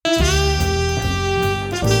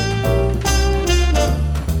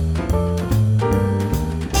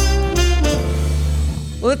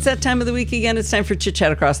it's that time of the week again. It's time for Chit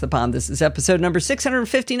Chat Across the Pond. This is episode number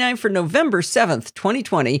 659 for November 7th,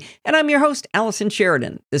 2020. And I'm your host, Allison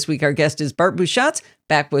Sheridan. This week, our guest is Bart Busschots,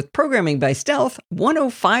 back with Programming by Stealth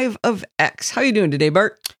 105 of X. How are you doing today,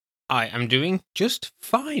 Bart? I am doing just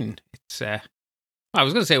fine. It's I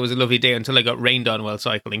was going to say it was a lovely day until I got rained on while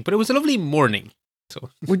cycling, but it was a lovely morning. So,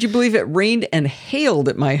 would you believe it rained and hailed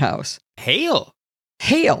at my house? Hail?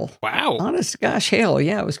 Hail. Wow. Honest gosh, hail.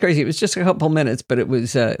 Yeah, it was crazy. It was just a couple minutes, but it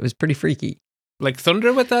was pretty freaky. Like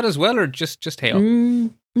thunder with that as well, or just hail?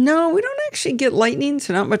 No, we don't actually get lightning,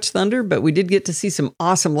 so not much thunder, but we did get to see some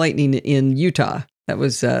awesome lightning in Utah. That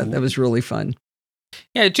was really fun.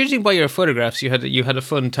 Yeah, judging by your photographs, you had a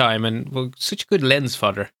fun time, and such good lens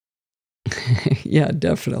fodder. Yeah,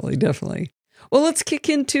 definitely. Well, let's kick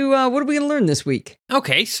into what are we going to learn this week?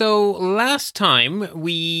 Okay, so last time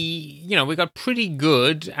we got pretty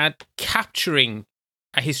good at capturing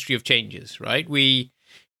a history of changes, right? We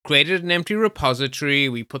created an empty repository,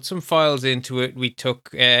 we put some files into it, we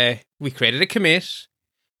created a commit,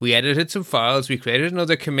 we edited some files, we created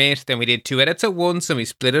another commit, then we did 2 edits at once, and we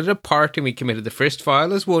split it apart, and we committed the first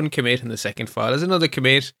file as one commit, and the second file as another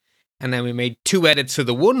commit, and then we made 2 edits to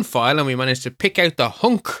the one file, and we managed to pick out the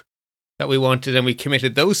hunk that we wanted, and we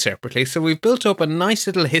committed those separately. So we've built up a nice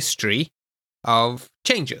little history of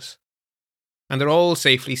changes, and they're all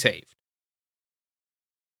safely saved.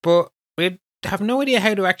 But we have no idea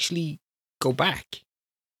how to actually go back,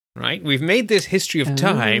 right? We've made this history of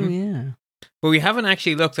time, but we haven't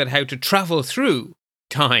actually looked at how to travel through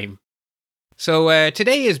time. So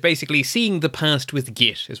today is basically seeing the past with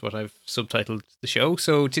Git, is what I've subtitled the show.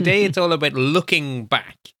 So today it's all about looking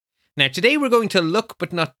back. Now, today we're going to look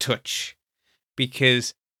but not touch,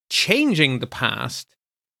 because changing the past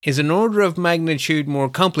is an order of magnitude more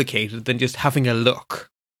complicated than just having a look.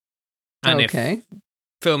 And if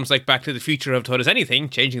films like Back to the Future have taught us anything,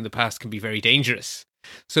 changing the past can be very dangerous.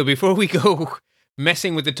 So before we go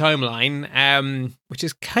messing with the timeline, which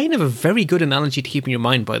is kind of a very good analogy to keep in your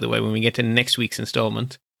mind, by the way, when we get to next week's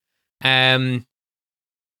installment,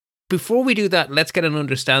 before we do that, let's get an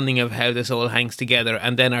understanding of how this all hangs together,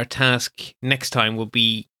 and then our task next time will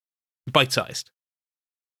be bite-sized.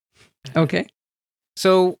 Okay.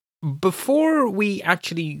 So before we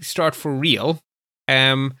actually start for real,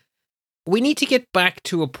 we need to get back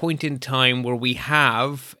to a point in time where we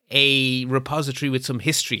have a repository with some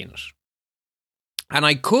history in it. And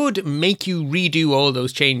I could make you redo all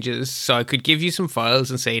those changes, so I could give you some files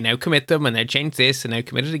and say, now commit them, and now change this, and now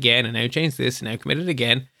commit it again, and now change this, and now commit it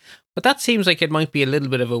again. But that seems like it might be a little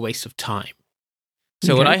bit of a waste of time.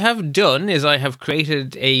 So what I have done is I have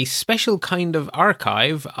created a special kind of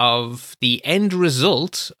archive of the end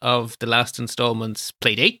result of the last installment's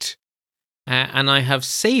playdate, and I have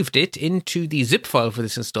saved it into the zip file for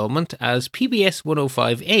this installment as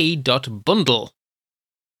pbs105a.bundle.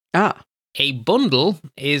 A bundle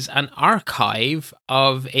is an archive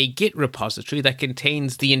of a Git repository that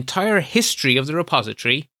contains the entire history of the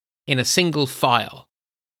repository in a single file,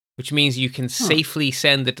 which means you can safely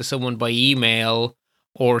send it to someone by email,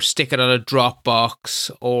 or stick it on a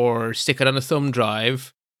Dropbox, or stick it on a thumb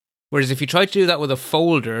drive. Whereas if you try to do that with a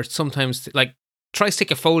folder, sometimes, try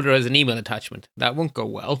stick a folder as an email attachment. That won't go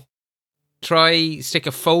well. Try stick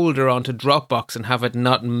a folder onto Dropbox and have it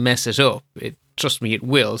not mess it up. Trust me, it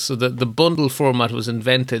will. So the bundle format was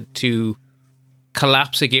invented to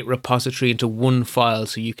collapse a Git repository into one file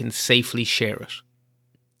so you can safely share it.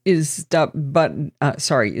 Is that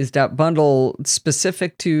bundle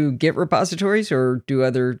specific to Git repositories, or do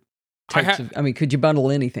other types could you bundle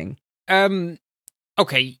anything?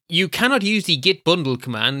 Okay, you cannot use the git bundle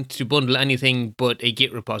command to bundle anything but a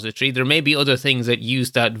Git repository. There may be other things that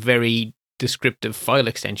use that very descriptive file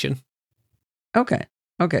extension. Okay,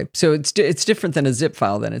 so it's different than a zip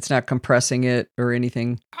file then. It's not compressing it or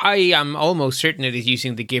anything. I am almost certain it is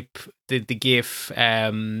using the GIF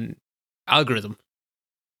algorithm.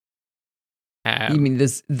 You mean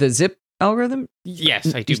the zip algorithm?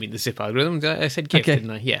 Yes, I do mean the zip algorithm. I said GIF,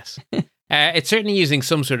 didn't I? Yes. It's certainly using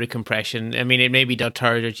some sort of compression. I mean, it may be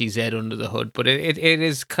 .tar or .gz under the hood, but it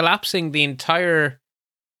is collapsing the entire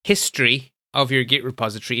history of your Git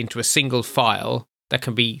repository into a single file that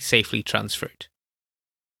can be safely transferred.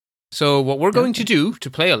 So what we're going to do to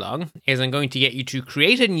play along is I'm going to get you to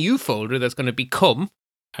create a new folder that's going to become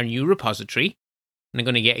a new repository, and I'm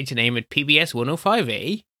going to get you to name it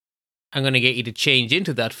PBS105A. I'm going to get you to change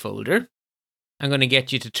into that folder. I'm going to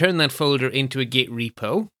get you to turn that folder into a Git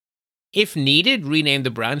repo. If needed, rename the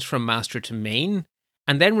branch from master to main,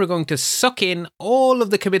 and then we're going to suck in all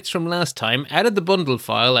of the commits from last time out of the bundle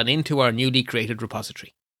file and into our newly created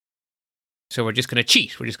repository. So we're just going to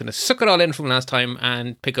cheat. We're just going to suck it all in from last time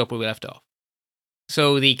and pick up where we left off.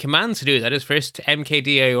 So the commands to do that is first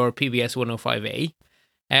mkdir or pbs105a.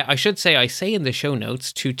 I should say, I say in the show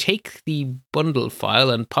notes to take the bundle file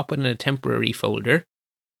and pop it in a temporary folder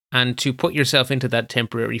and to put yourself into that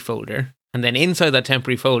temporary folder. And then inside that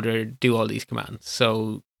temporary folder, do all these commands.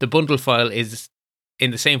 So the bundle file is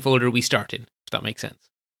in the same folder we started, if that makes sense.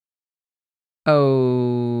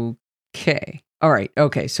 Okay. All right.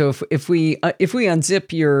 Okay. So if we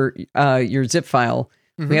unzip your zip file,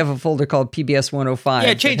 we have a folder called PBS105.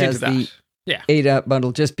 Yeah, change it to that. Yeah. ADA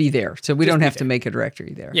bundle, just be there. So we don't have to make a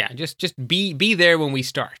directory there. Yeah, just be there when we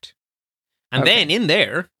start. And then in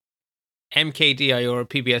there, mkdir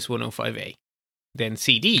pbs105a. Then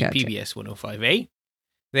cd pbs105a.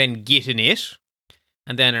 Then git init.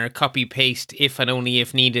 And then our copy paste if and only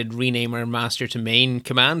if needed rename our master to main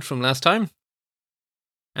command from last time.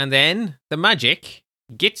 And then the magic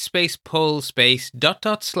git space pull space ...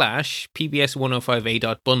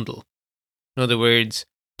 pbs105a.bundle. In other words,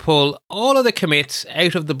 pull all of the commits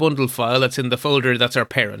out of the bundle file that's in the folder that's our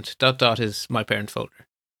parent. ... is my parent folder.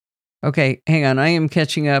 Okay, hang on. I am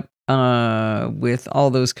catching up with all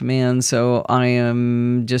those commands. So I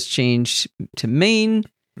am just changed to main.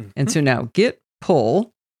 And so now git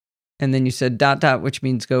pull. And then you said ... which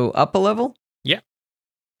means go up a level? Yeah.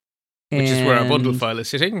 Which is where our bundle file is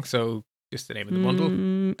sitting. So just the name of the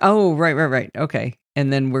bundle. Oh, right. Okay.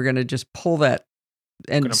 And then we're going to just pull that.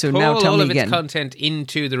 And so now tell me again. All of its content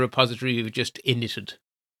into the repository we've just initted.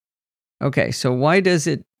 Okay, so why does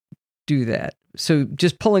it do that? So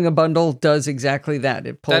just pulling a bundle does exactly that.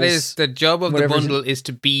 It pulls. That is the job of the bundle is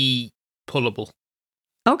to be pullable.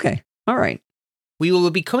 Okay, all right. We will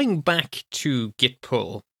be coming back to git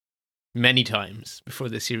pull many times before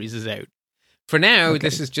the series is out. For now,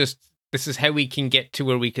 this is how we can get to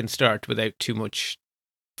where we can start without too much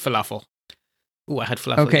falafel. Oh, I had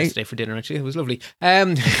falafel yesterday for dinner, actually. It was lovely.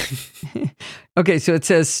 Okay, so it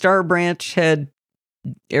says star branch head,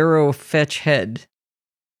 arrow fetch head.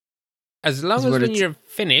 As long as when you're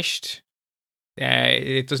finished,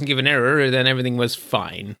 it doesn't give an error, then everything was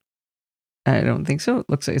fine. I don't think so. It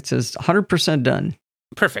looks like it says 100% done.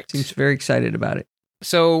 Perfect. Seems very excited about it.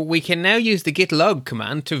 So we can now use the git log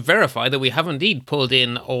command to verify that we have indeed pulled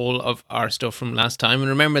in all of our stuff from last time. And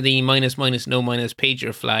remember the --, no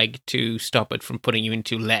 -pager flag to stop it from putting you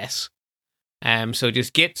into less. So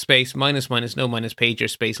just git space --, no -pager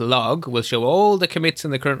space log will show all the commits in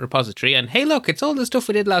the current repository. And hey, look, it's all the stuff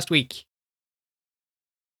we did last week.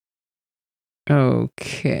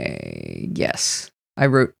 Okay. Yes. I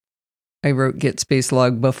wrote git space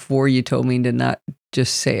log before you told me to not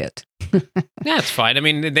just say it. Yeah, it's fine. I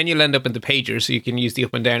mean, then you'll end up in the pager, so you can use the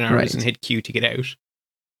up and down arrows and hit Q to get out.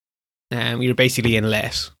 You're basically in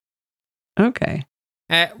less. Okay.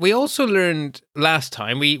 We also learned last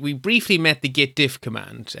time, we briefly met the git diff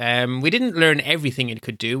command. We didn't learn everything it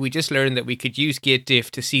could do. We just learned that we could use git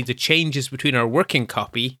diff to see the changes between our working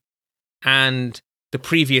copy and the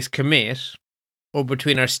previous commit, or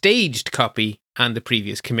between our staged copy and the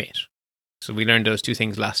previous commit. So we learned those two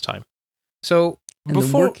things last time. So and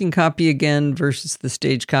the working copy again versus the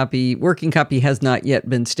staged copy. Working copy has not yet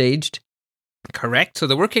been staged. Correct. So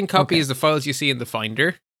the working copy is the files you see in the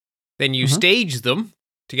Finder. Then you stage them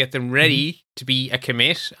to get them ready to be a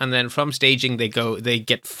commit, and then from staging they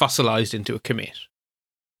get fossilized into a commit.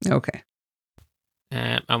 Okay.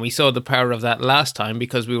 And we saw the power of that last time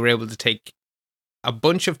because we were able to take a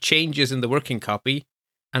bunch of changes in the working copy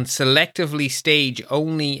and selectively stage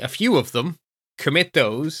only a few of them, commit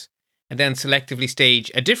those, and then selectively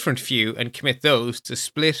stage a different few and commit those to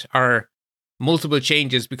split our multiple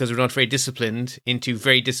changes because we're not very disciplined into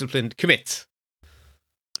very disciplined commits.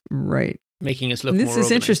 Right. Making us look more organized. This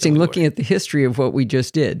is interesting looking at the history of what we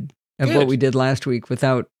just did, of what we did last week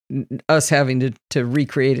without us having to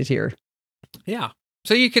recreate it here. Yeah.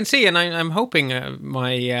 So you can see, and I'm hoping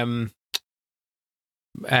my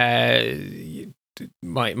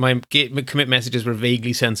commit messages were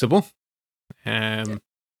vaguely sensible. And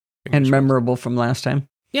memorable from last time.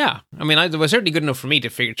 Yeah. I mean, it was certainly good enough for me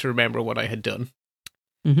to remember what I had done.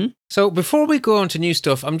 Mm-hmm. So before we go on to new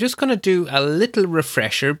stuff, I'm just going to do a little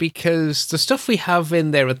refresher because the stuff we have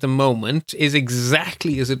in there at the moment is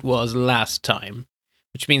exactly as it was last time,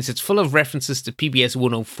 which means it's full of references to PBS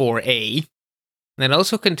 104A. And it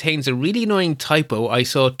also contains a really annoying typo I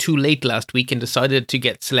saw too late last week and decided to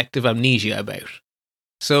get selective amnesia about.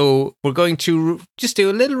 So we're going to just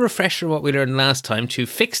do a little refresher of what we learned last time to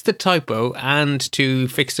fix the typo and to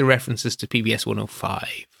fix the references to PBS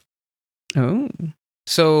 105. Oh.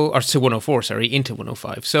 to 104, into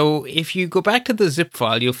 105. So if you go back to the zip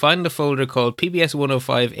file, you'll find a folder called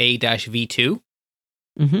PBS105A-V2.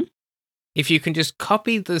 Mm-hmm. If you can just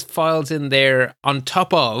copy the files in there on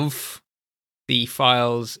top of the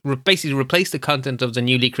files, basically replace the content of the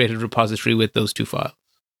newly created repository with those two files.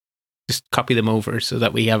 Just copy them over so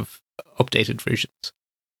that we have updated versions.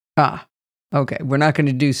 Ah, okay. We're not going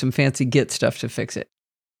to do some fancy Git stuff to fix it.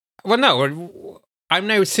 Well, no, I'm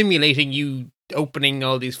now simulating you opening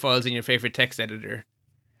all these files in your favorite text editor.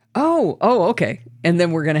 Oh, okay. And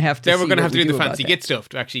then we're going to have to. Then we're going to have to do the fancy Git stuff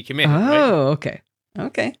to actually commit. Oh, right?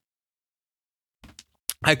 Okay.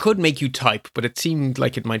 I could make you type, but it seemed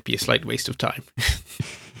like it might be a slight waste of time.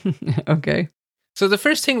 Okay. So the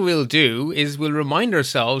first thing we'll do is we'll remind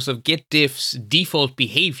ourselves of git diff's default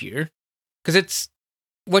behavior, because it's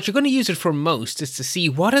what you're going to use it for most is to see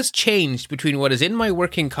what has changed between what is in my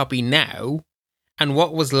working copy now and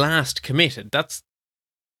what was last committed. That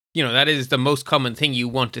is the most common thing you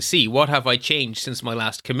want to see. What have I changed since my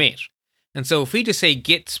last commit? And so if we just say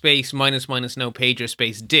git space -- no pager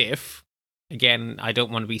space diff, again, I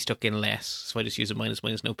don't want to be stuck in less, so I just use a --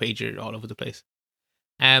 no pager all over the place.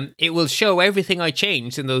 It will show everything I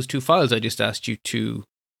changed in those two files I just asked you to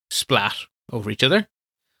splat over each other.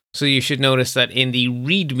 So you should notice that in the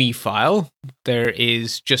README file, there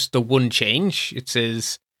is just the one change. It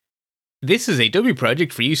says, this is a dummy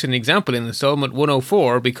project for use in an example in installment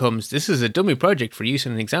 104 becomes this is a dummy project for use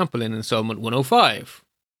in an example in installment 105.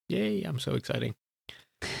 Yay, I'm so exciting.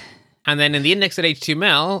 And then in the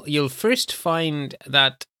index.html, you'll first find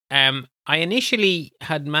that I initially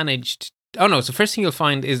had managed... Oh no, so first thing you'll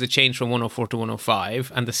find is the change from 104 to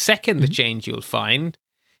 105. And the second the change you'll find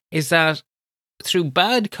is that through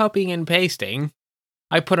bad copying and pasting,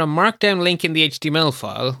 I put a markdown link in the HTML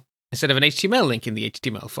file instead of an HTML link in the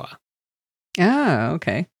HTML file. Ah,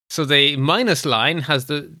 okay. So the minus line has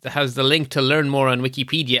the link to learn more on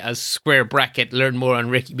Wikipedia as square bracket, learn more on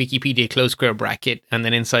Wikipedia, close square bracket, and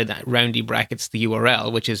then inside that roundy bracket's the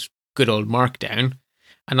URL, which is good old markdown.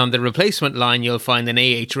 And on the replacement line, you'll find an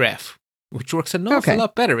ahref, which works an awful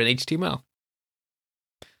lot better in HTML.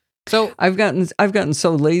 So I've gotten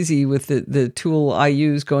so lazy with the tool I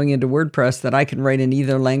use going into WordPress that I can write in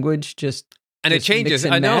either language. And it changes.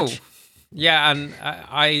 I know. Yeah, and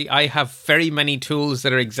I have very many tools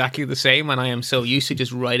that are exactly the same, and I am so used to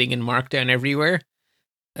just writing in Markdown everywhere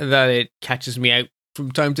that it catches me out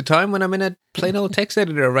from time to time when I'm in a plain old text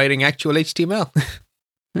editor writing actual HTML.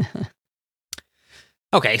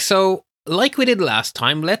 Okay, so like we did last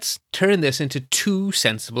time, let's turn this into two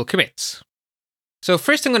sensible commits. So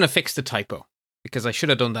first I'm going to fix the typo, because I should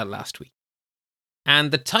have done that last week.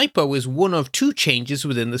 And the typo is one of two changes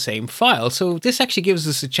within the same file. So this actually gives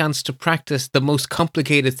us a chance to practice the most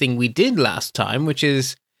complicated thing we did last time, which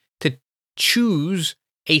is to choose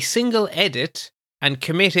a single edit and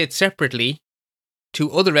commit it separately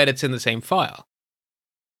to other edits in the same file.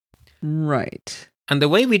 Right. And the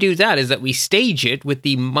way we do that is that we stage it with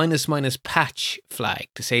the -- patch flag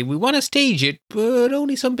to say we want to stage it, but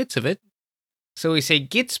only some bits of it. So we say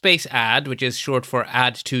git space add, which is short for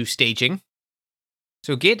add to staging.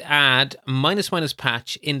 So git add --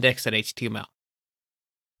 patch index.html.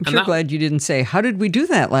 I'm sure glad you didn't say, how did we do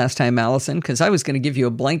that last time, Allison? Because I was going to give you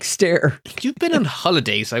a blank stare. You've been on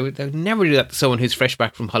holidays. I would never do that to someone who's fresh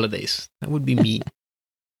back from holidays. That would be mean.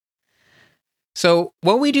 So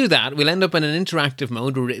when we do that, we'll end up in an interactive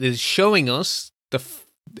mode where it is showing us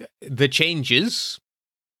the changes,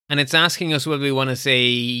 and it's asking us whether we want to say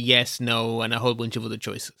yes, no, and a whole bunch of other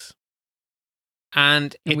choices.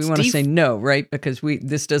 And we want to say no, right? Because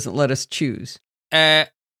this doesn't let us choose.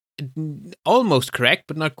 Almost correct,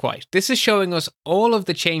 but not quite. This is showing us all of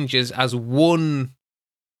the changes as one.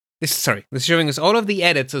 This is showing us all of the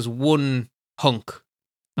edits as one hunk.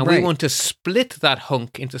 And we want to split that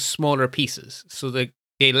hunk into smaller pieces. So the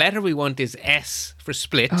letter we want is S for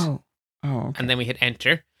split. Oh, okay. And then we hit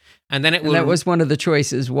enter. And then that was one of the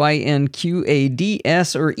choices,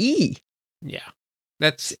 YNQADS or E. Yeah.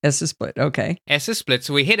 That's S is split. Okay. S is split.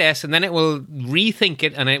 So we hit S and then it will rethink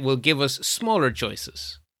it and it will give us smaller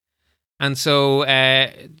choices. And so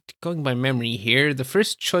going by memory here, the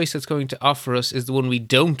first choice it's going to offer us is the one we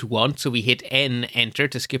don't want. So we hit N, enter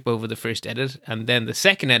to skip over the first edit. And then the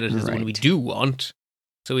second edit is the one we do want.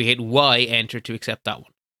 So we hit Y, enter to accept that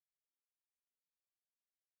one.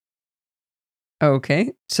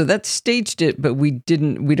 Okay, so that's staged it, but we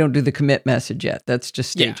don't do the commit message yet. That's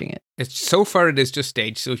just staging it. So far it is just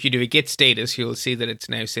staged. So if you do a git status, you'll see that it's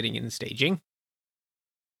now sitting in staging.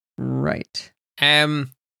 Right.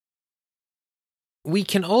 We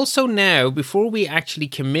can also now, before we actually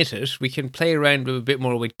commit it, we can play around with a bit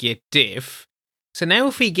more with git diff So now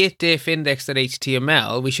if we git diff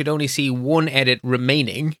index.html, we should only see one edit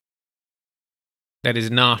remaining that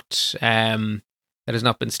is not that has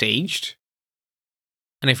not been staged.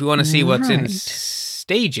 And if we want to see what's in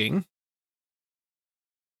staging.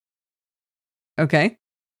 Okay.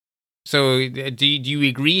 So do you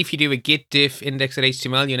agree if you do a git diff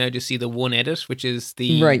index.html, you now just see the one edit, which is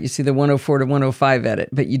the... Right, you see the 104 to 105 edit,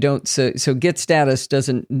 but you don't... So git status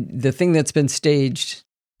doesn't... The thing that's been staged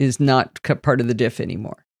is not part of the diff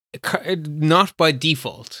anymore. Not by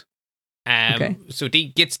default. Okay. So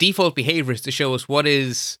Git's default behavior is to show us what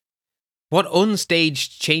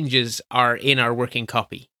unstaged changes are in our working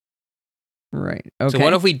copy. Right, okay. So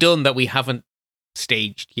what have we done that we haven't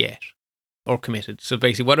staged yet? Or committed. So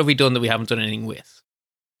basically, what have we done that we haven't done anything with?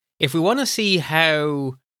 If we want to see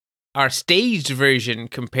how our staged version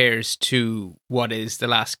compares to what is the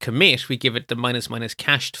last commit, we give it the --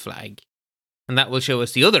 cached flag. And that will show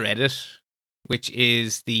us the other edit, which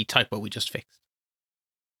is the typo we just fixed.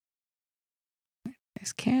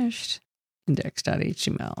 It's cached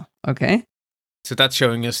index.html. Okay. So that's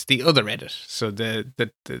showing us the other edit. So the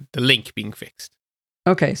link being fixed.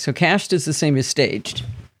 Okay, so cached is the same as staged.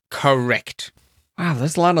 Correct. Wow,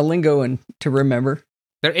 there's a lot of lingo to remember.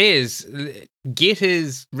 There is. Git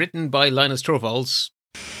is written by Linus Torvalds.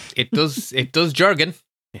 It does jargon.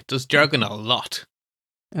 It does jargon a lot.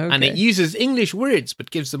 Okay. And it uses English words,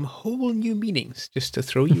 but gives them whole new meanings just to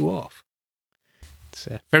throw you off. It's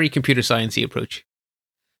a very computer sciencey approach.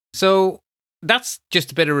 So that's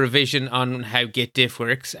just a bit of revision on how git diff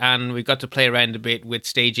works, and we've got to play around a bit with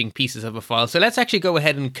staging pieces of a file. So let's actually go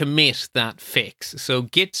ahead and commit that fix. So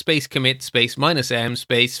git space commit space -m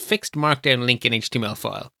space fixed markdown link in HTML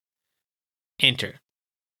file. Enter.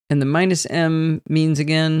 And the -m means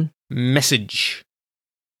again? Message.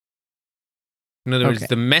 In other words,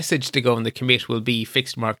 the message to go in the commit will be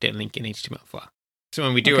fixed markdown link in HTML file. So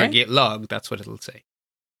when we do our git log, that's what it'll say.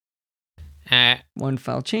 One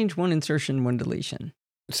file change, one insertion, one deletion.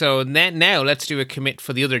 So now let's do a commit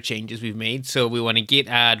for the other changes we've made. So we want to git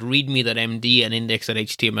add readme.md and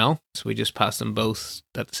index.html. So we just pass them both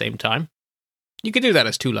at the same time. You could do that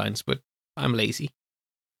as 2 lines, but I'm lazy.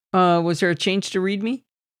 Was there a change to readme?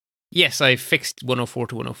 Yes, I fixed 104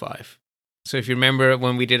 to 105. So if you remember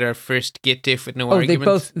when we did our first git diff with no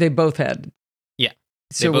arguments. They both had. Yeah.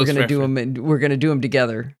 So we're going to do them. We're going to do them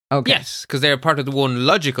together. Okay. Yes, because they're part of the one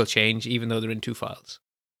logical change, even though they're in 2 files.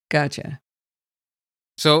 Gotcha.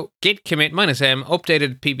 So git commit -m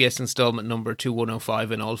updated PBS installment number to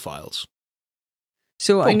 105 in all files.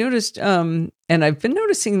 So I noticed, and I've been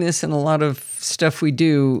noticing this in a lot of stuff we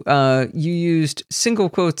do. You used single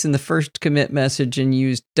quotes in the first commit message and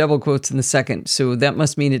used double quotes in the second. So that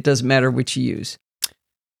must mean it doesn't matter which you use.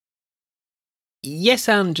 Yes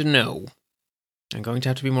and no. I'm going to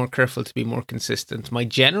have to be more careful to be more consistent. My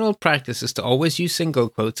general practice is to always use single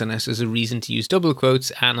quotes unless there's a reason to use double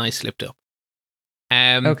quotes, and I slipped up.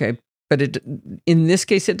 Okay, but in this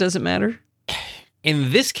case, it doesn't matter?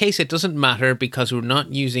 In this case, it doesn't matter because we're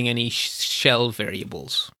not using any shell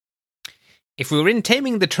variables. If we were in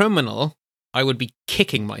taming the terminal, I would be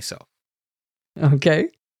kicking myself. Okay.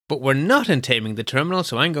 But we're not in taming the terminal,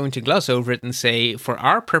 so I'm going to gloss over it and say, for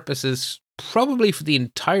our purposes, probably for the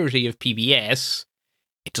entirety of PBS,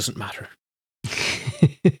 it doesn't matter.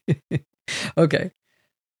 Okay.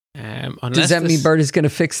 Does that mean Bart is going to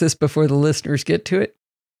fix this before the listeners get to it?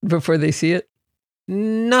 Before they see it?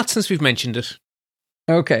 Not since we've mentioned it.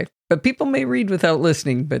 Okay. But people may read without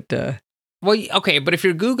listening, but... Well, okay, but if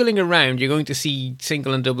you're Googling around, you're going to see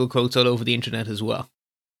single and double quotes all over the internet as well.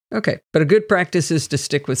 Okay. But a good practice is to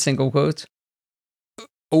stick with single quotes?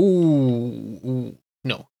 Oh,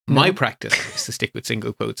 no. My practice is to stick with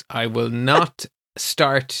single quotes. I will not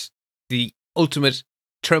start the ultimate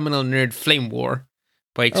terminal nerd flame war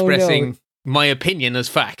by expressing my opinion as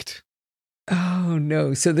fact. Oh,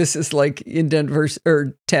 no. So this is like indent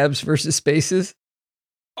or tabs versus spaces?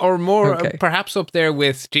 Or more, perhaps up there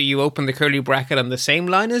with, do you open the curly bracket on the same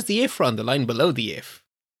line as the if or on the line below the if?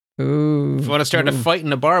 Ooh. If you want to start a fight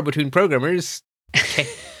in a bar between programmers,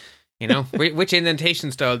 you know, which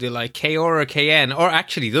indentation style do you like, KR or KN? Or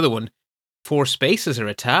actually, the other one, 4 spaces or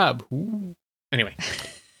a tab. Ooh. Anyway.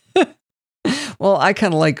 Well, I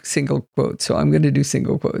kind of like single quotes, so I'm going to do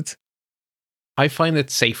single quotes. I find it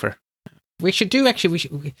safer. We should do,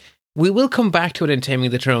 actually, we will come back to it in Taming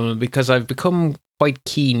the Terminal because I've become quite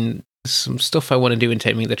keen. Some stuff I want to do in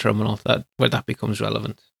Taming the Terminal where that becomes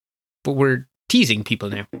relevant. But we're teasing people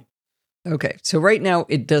now. Okay, so right now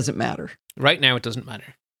it doesn't matter. Right now it doesn't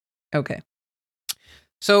matter. Okay.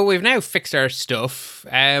 So we've now fixed our stuff.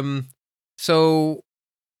 So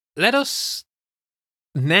let us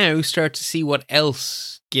now start to see what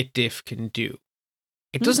else git diff can do.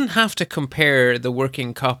 It doesn't have to compare the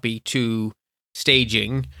working copy to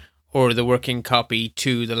staging or the working copy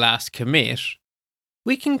to the last commit.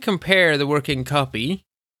 We can compare the working copy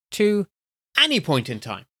to any point in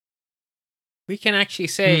time. We can actually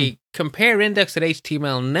say, compare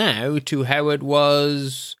index.html now to how it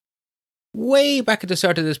was way back at the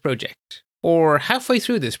start of this project, or halfway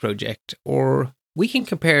through this project, or we can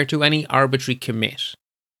compare to any arbitrary commit.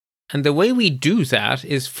 And the way we do that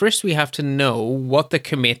is first we have to know what the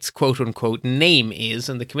commit's quote-unquote name is,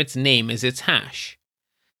 and the commit's name is its hash.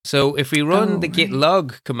 So if we run the git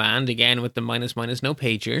log command, again with the -- no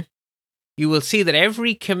pager, you will see that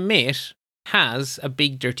every commit has a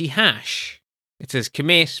big dirty hash. It says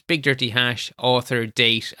commit, big dirty hash, author,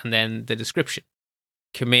 date, and then the description.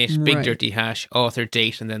 Commit, big dirty hash, author,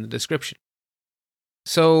 date, and then the description.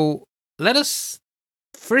 So let us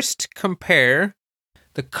first compare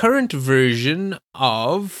the current version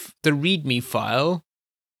of the README file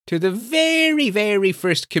to the very, very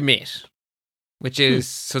first commit, which is,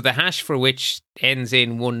 so the hash for which ends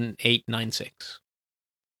in 1896.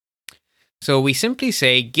 So we simply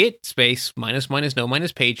say git space -- no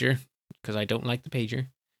pager, because I don't like the pager,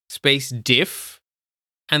 space diff.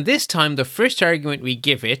 And this time the first argument we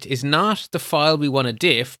give it is not the file we want to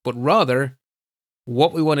diff, but rather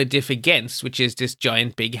what we want to diff against, which is this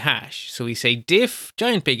giant big hash. So we say diff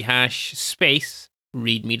giant big hash space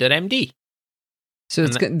readme.md. So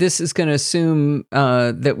this is going to assume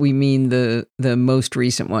that we mean the most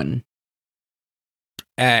recent one.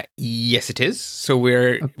 Yes, it is. So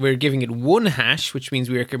we're giving it one hash, which means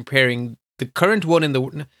we are comparing the current one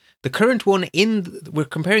we're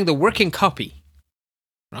comparing the working copy,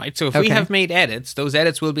 right? So if we have made edits, those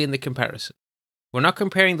edits will be in the comparison. We're not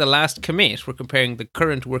comparing the last commit, we're comparing the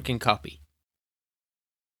current working copy.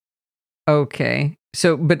 Okay.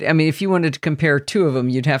 So, but I mean, if you wanted to compare two of them,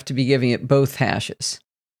 you'd have to be giving it both hashes.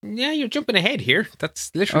 Yeah, you're jumping ahead here. That's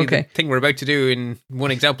literally the thing we're about to do in one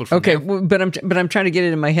example from now. Well, but I'm trying to get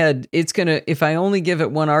it in my head. It's gonna, if I only give it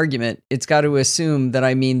one argument, it's got to assume that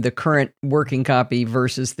I mean the current working copy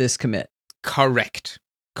versus this commit. Correct.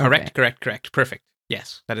 Perfect.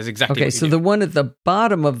 Yes, that is exactly what you so do. the one at the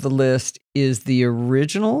bottom of the list is the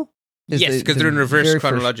original? Yes, because they're in reverse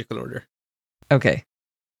chronological order. Okay.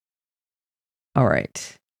 All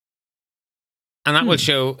right. And that will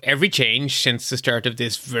show every change since the start of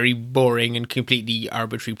this very boring and completely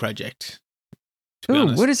arbitrary project.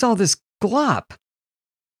 Ooh, what is all this glop?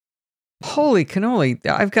 Holy cannoli.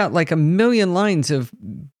 I've got like 1 million lines of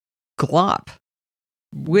glop.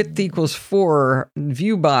 Width equals 4,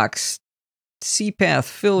 view box, cpath,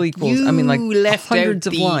 fill equals, hundreds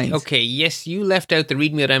of lines. Okay, yes, you left out the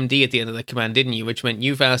readme.md at the end of the command, didn't you? Which meant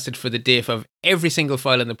you've asked it for the diff of every single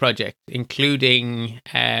file in the project, including...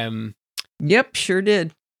 Yep, sure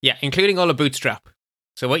did. Yeah, including all of Bootstrap.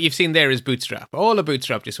 So what you've seen there is Bootstrap. All of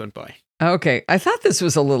Bootstrap just went by. Okay, I thought this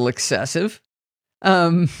was a little excessive.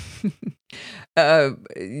 It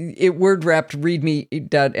word wrapped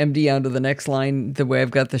readme.md onto the next line the way I've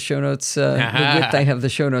got the show notes. The width I have the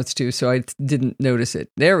show notes too, so I didn't notice it.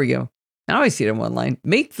 There we go. Now I see it in one line.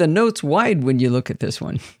 Make the notes wide when you look at this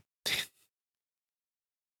one.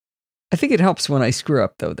 I think it helps when I screw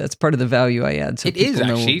up, though. That's part of the value I add. So it is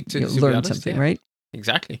actually to learn something, right?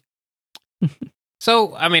 Exactly.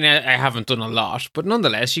 So, I mean, I haven't done a lot, but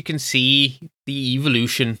nonetheless, you can see the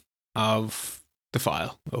evolution of the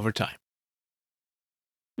file over time.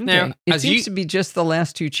 Okay. Now, it seems to be just the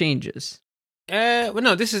last two changes. Well,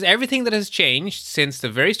 no, this is everything that has changed since the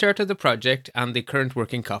very start of the project and the current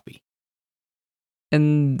working copy.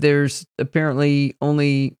 And there's apparently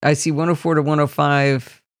only, I see 104 to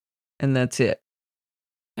 105, and that's it.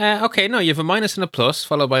 Okay, no, you have a minus and a plus,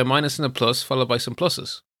 followed by a minus and a plus, followed by some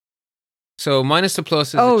pluses. So minus to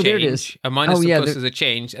plus is a change. There it is. A minus to plus is a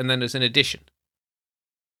change, and then there's an addition.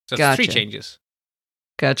 So it's 3 changes.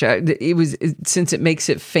 Gotcha. Since it makes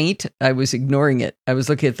it faint, I was ignoring it. I was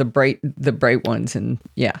looking at the bright ones, and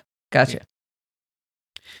yeah, gotcha. Yeah.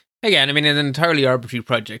 Again, I mean, it's an entirely arbitrary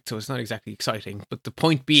project, so it's not exactly exciting. But the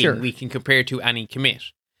point being, we can compare to any commit.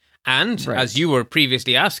 And as you were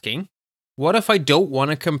previously asking, what if I don't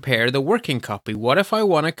want to compare the working copy? What if I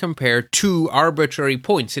want to compare 2 arbitrary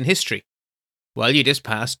points in history? Well, you just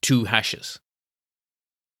pass 2 hashes.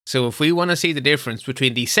 So if we want to see the difference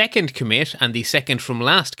between the second commit and the second from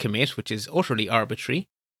last commit, which is utterly arbitrary,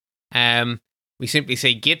 we simply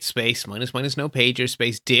say git space -- no pager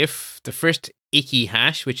space diff, the first icky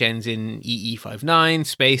hash, which ends in EE59,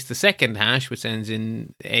 space the second hash, which ends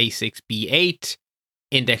in A6B8,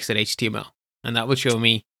 index.html. And that will show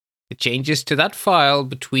me the changes to that file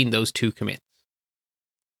between those 2 commits.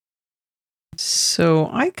 So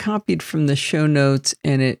I copied from the show notes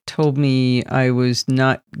and it told me I was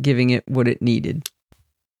not giving it what it needed.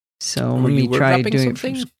 So let me try doing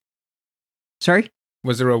something. Sorry?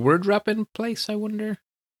 Was there a word wrap in place, I wonder?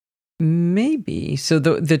 Maybe. So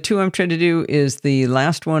the two I'm trying to do is the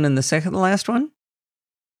last one and the second to last one?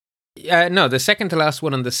 No, the second to last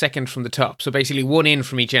one and the second from the top. So basically one in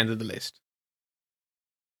from each end of the list.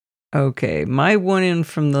 Okay, my one in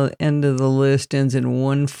from the end of the list ends in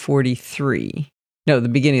 143. No, the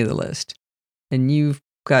beginning of the list. And you've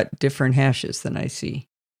got different hashes than I see.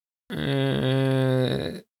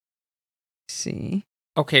 See?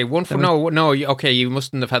 Okay, okay, you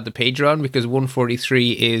mustn't have had the page wrong because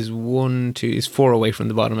 143 is 4 away from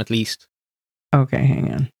the bottom at least. Okay,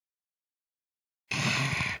 hang on.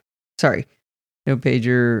 Sorry. No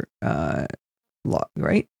pager log,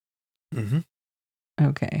 right? Mm-hmm.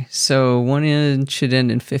 Okay, so one end should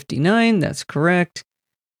end in 59. That's correct.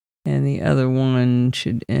 And the other one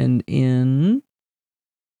should end in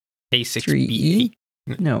A6B8.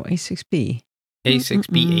 No, A6B.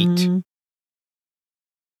 A6B8.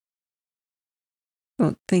 I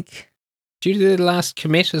don't think. Did you do the last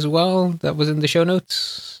commit as well? That was in the show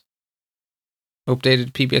notes.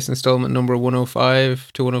 Updated PBS installment number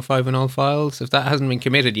 105 to 105 in all files. If that hasn't been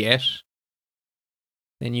committed yet,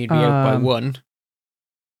 then you'd be out by one.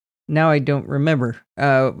 Now I don't remember.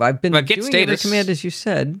 I've been git doing status, every command as you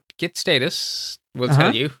said. Git status will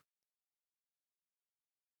tell you.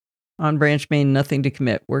 On branch main, nothing to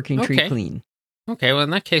commit. Working tree clean. Okay, well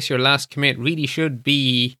in that case, your last commit really should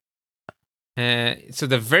be... so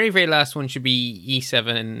the very, very last one should be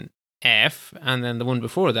E7F, and then the one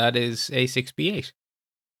before that is A6B8.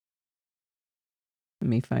 Let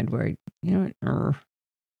me find where I... You know what?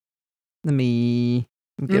 Let me...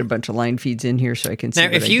 get a bunch of line feeds in here so I can see.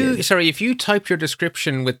 Now, if you type your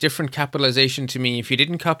description with different capitalization to me, if you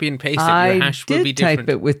didn't copy and paste it, your hash will be different. I did type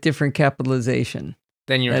it with different capitalization.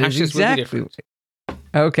 Then your hashes will be different.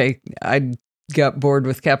 Okay, I got bored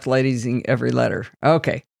with capitalizing every letter.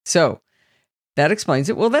 Okay, so that explains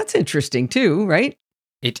it. Well, that's interesting too, right?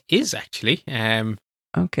 It is actually.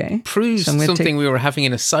 Okay. Proves something we were having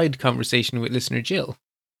in a side conversation with listener Jill.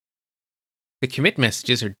 The commit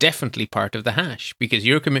messages are definitely part of the hash because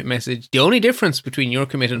your commit message, the only difference between your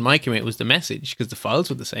commit and my commit was the message because the files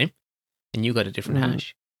were the same and you got a different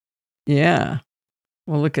hash. Yeah.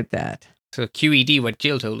 Well, look at that. So QED, what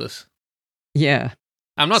Jill told us. Yeah.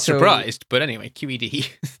 I'm not surprised, but anyway,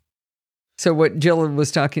 QED. So what Jill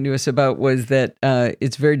was talking to us about was that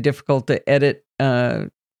it's very difficult to edit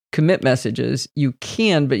commit messages. You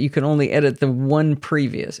can, but you can only edit the one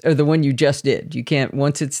previous or the one you just did. You can't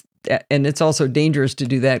and it's also dangerous to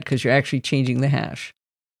do that because you're actually changing the hash.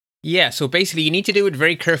 Yeah, so basically you need to do it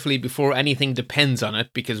very carefully before anything depends on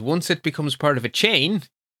it, because once it becomes part of a chain,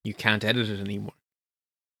 you can't edit it anymore.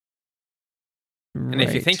 Right. And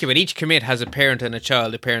if you think of it, each commit has a parent and a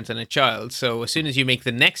child, a parent and a child. So as soon as you make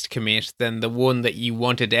the next commit, then the one that you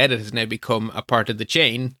wanted to edit has now become a part of the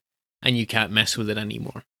chain, and you can't mess with it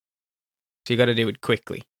anymore. So you got to do it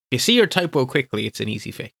quickly. If you see your typo quickly, it's an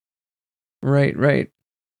easy fix. Right.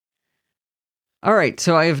 All right,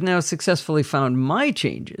 so I have now successfully found my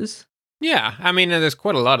changes. Yeah, I mean, there's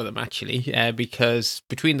quite a lot of them, actually, because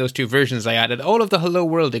between those two versions, I added all of the Hello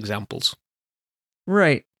World examples.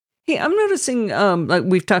 Right. Hey, I'm noticing, like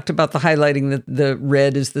we've talked about the highlighting, that the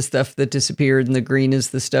red is the stuff that disappeared and the green is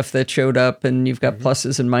the stuff that showed up, and you've got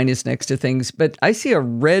pluses and minuses next to things, but I see a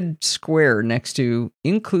red square next to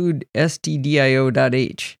include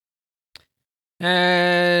stdio.h.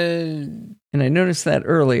 And I noticed that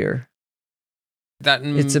earlier.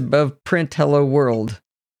 It's above print hello world.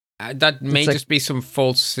 That may just be some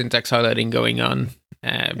false syntax highlighting going on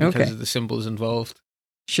because of the symbols involved.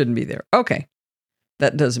 Shouldn't be there. Okay.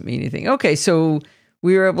 That doesn't mean anything. Okay, so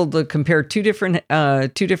we were able to compare two different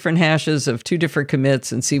hashes of two different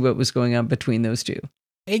commits and see what was going on between those two.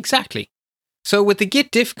 Exactly. So with the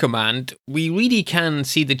git diff command, we really can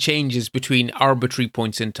see the changes between arbitrary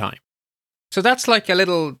points in time. So that's like a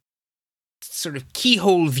little sort of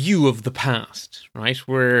keyhole view of the past, right?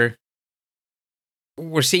 We're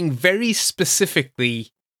seeing very specifically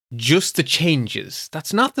just the changes.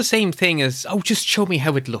 That's not the same thing as, just show me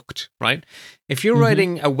how it looked, right? If you're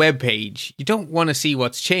writing a web page, you don't want to see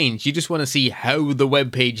what's changed. You just want to see how the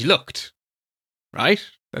web page looked, right?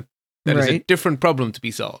 That is a different problem to be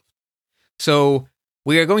solved. So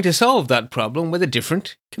we are going to solve that problem with a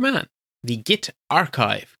different command, the git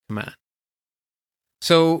archive command.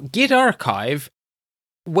 So git archive,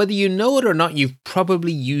 whether you know it or not, you've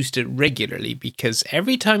probably used it regularly, because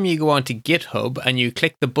every time you go onto GitHub and you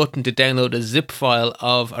click the button to download a zip file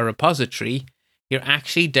of a repository, you're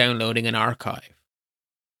actually downloading an archive.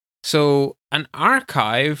 So an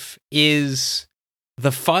archive is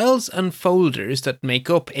the files and folders that make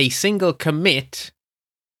up a single commit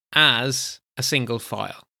as a single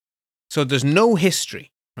file. So there's no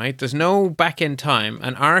history, right? There's no back in time.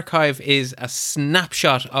 An archive is a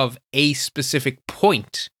snapshot of a specific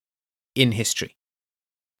point in history.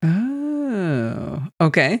 Oh,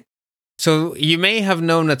 okay. So you may have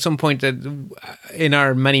known at some point that in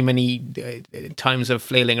our many times of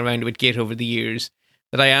flailing around with Git over the years,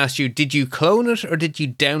 that I asked you, did you clone it or did you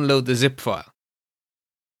download the zip file?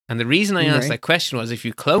 And the reason I asked that question was if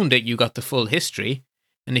you cloned it, you got the full history.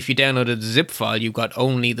 And if you downloaded the zip file, you got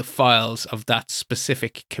only the files of that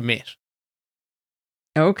specific commit.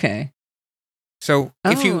 Okay. So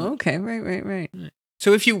if you... okay, right.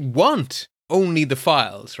 So if you want only the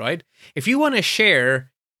files, right? If you want to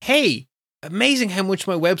share, hey, amazing how much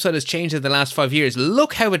my website has changed in the last 5 years.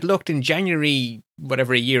 Look how it looked in January,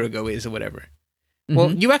 whatever a year ago is or whatever. Mm-hmm.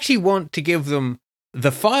 Well, you actually want to give them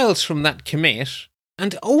the files from that commit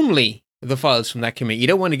and only the files from that commit. You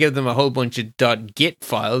don't want to give them a whole bunch of .git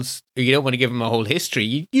files, or you don't want to give them a whole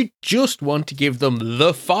history. You just want to give them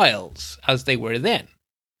the files as they were then.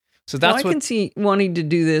 So that's I can see wanting to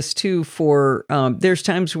do this too for, there's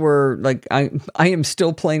times where like I am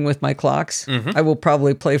still playing with my clocks. Mm-hmm. I will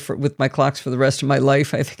probably play with my clocks for the rest of my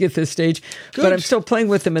life, I think, at this stage. Good. But I'm still playing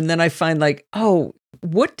with them. And then I find like, oh,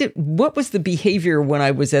 what was the behavior when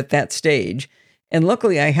I was at that stage? And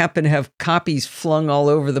luckily, I happen to have copies flung all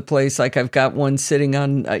over the place. Like I've got one sitting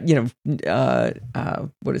on,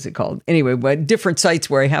 what is it called? Anyway, different sites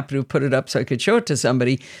where I happen to put it up so I could show it to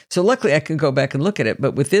somebody. So luckily, I can go back and look at it.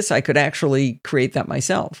 But with this, I could actually create that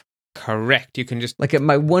myself. Correct. You can just like at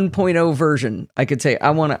my 1.0 version, I could say I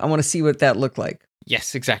want to see what that looked like.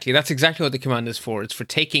 Yes, exactly. That's exactly what the command is for. It's for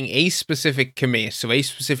taking a specific commit, so a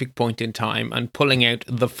specific point in time, and pulling out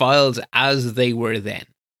the files as they were then,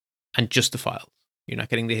 and just the files. You're not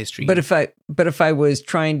getting the history. But if I was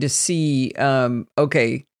trying to see,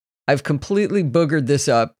 okay, I've completely boogered this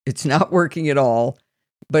up. It's not working at all.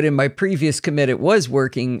 But in my previous commit, it was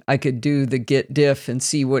working. I could do the git diff and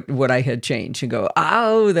see what I had changed and go,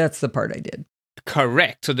 oh, that's the part I did.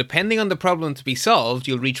 Correct. So depending on the problem to be solved,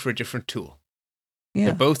 you'll reach for a different tool. Yeah.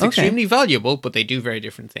 They're both extremely valuable, but they do very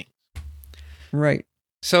different things. Right.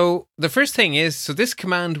 So the first thing is, so this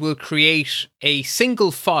command will create a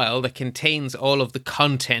single file that contains all of the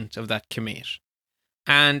content of that commit.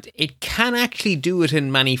 And it can actually do it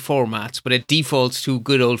in many formats, but it defaults to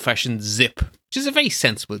good old-fashioned zip, which is a very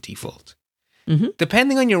sensible default. Mm-hmm.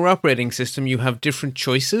 Depending on your operating system, you have different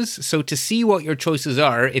choices. So to see what your choices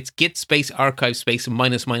are, it's git space archive space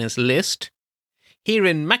 -- list. Here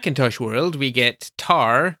in Macintosh world, we get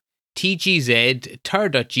tar, tgz,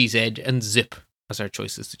 tar.gz, and zip as our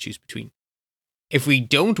choices to choose between. If we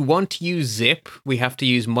don't want to use zip, we have to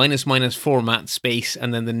use -- format space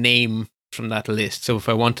and then the name from that list. So if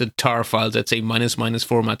I wanted tar files, I'd say --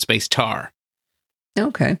 format space tar.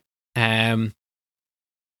 Okay.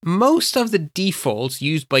 Most of the defaults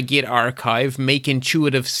used by Git Archive make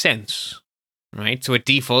intuitive sense, right? So it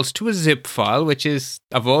defaults to a zip file, which is,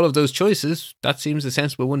 of all of those choices, that seems the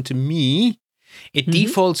sensible one to me. It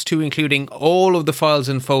defaults to including all of the files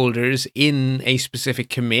and folders in a specific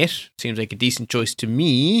commit. Seems like a decent choice to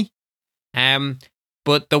me.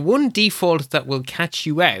 But the one default that will catch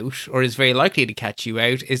you out, or is very likely to catch you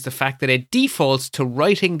out, is the fact that it defaults to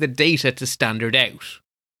writing the data to standard out.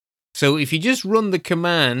 So if you just run the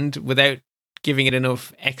command without giving it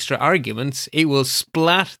enough extra arguments, it will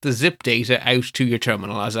splat the zip data out to your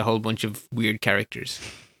terminal as a whole bunch of weird characters.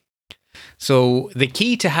 So the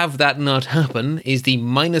key to have that not happen is the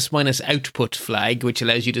 -- output flag, which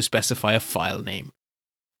allows you to specify a file name.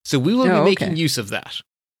 So we will be making use of that.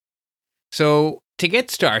 So to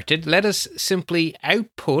get started, let us simply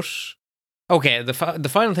output. Okay, the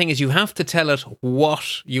final thing is you have to tell it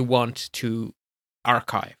what you want to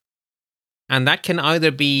archive. And that can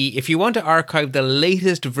either be, if you want to archive the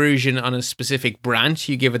latest version on a specific branch,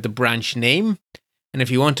 you give it the branch name. And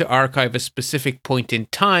if you want to archive a specific point in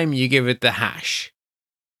time, you give it the hash.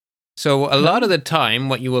 So a lot of the time,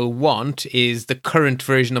 what you will want is the current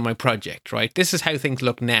version of my project, right? This is how things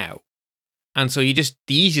look now. And so the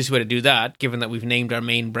easiest way to do that, given that we've named our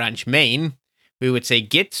main branch main, we would say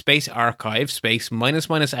git space archive space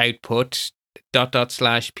 -- output ...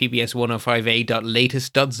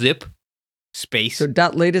 /pbs105a.latest.zip space. So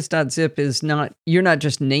 .latest.zip is not, you're not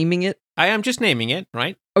just naming it? I am just naming it,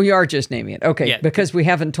 right? Oh, you are just naming it. Okay, yeah. Because we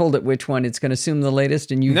haven't told it which one. It's going to assume the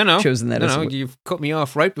latest, and you've chosen that as you've cut me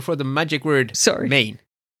off right before the magic word main.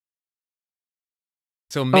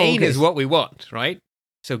 So main is what we want, right?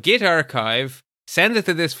 So git archive send it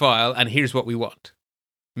to this file, and here's what we want.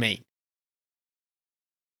 Main.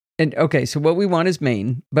 And okay, so what we want is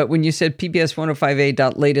main, but when you said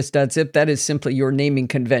pbs105a.latest.zip, that is simply your naming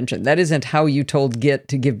convention. That isn't how you told Git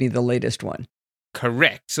to give me the latest one.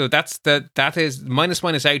 Correct. So that is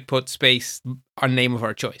 -- output space our name of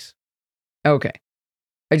our choice. Okay.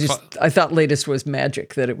 I thought latest was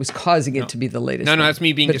magic, that it was causing it to be the latest. No, that's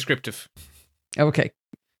me being descriptive. Okay.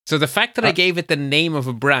 So the fact that I gave it the name of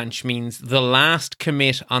a branch means the last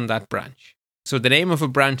commit on that branch. So the name of a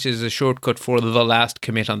branch is a shortcut for the last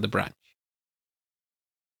commit on the branch.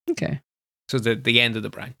 Okay. So the end of the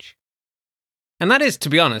branch. And that is, to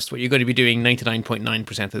be honest, what you're going to be doing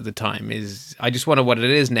 99.9% of the time is, I just want to know what it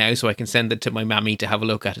is now so I can send it to my mammy to have a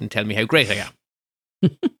look at and tell me how great I am.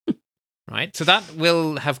 Right? So that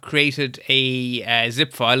will have created a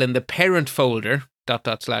zip file in the parent folder.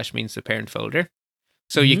 // means the parent folder.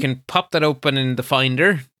 So you can pop that open in the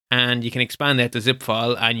Finder, and you can expand out the zip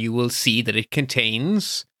file, and you will see that it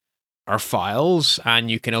contains our files,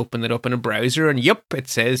 and you can open it up in a browser, and yep, it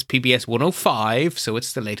says PBS 105, so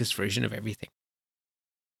it's the latest version of everything.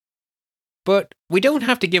 But we don't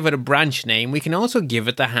have to give it a branch name. We can also give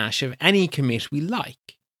it the hash of any commit we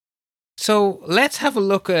like. So let's have a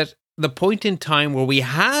look at the point in time where we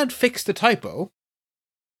had fixed the typo,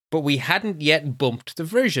 but we hadn't yet bumped the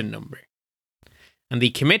version number. And the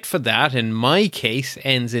commit for that, in my case,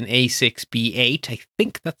 ends in A6B8. I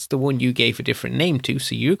think that's the one you gave a different name to,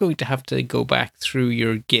 so you're going to have to go back through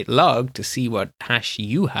your Git log to see what hash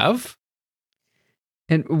you have.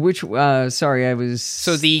 And which, sorry, I was...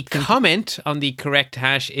 So the comment on the correct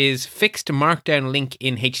hash is fixed markdown link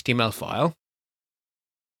in HTML file.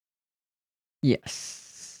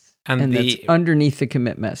 Yes. And that's underneath the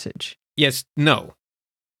commit message. Yes, no.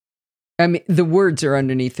 I mean, the words are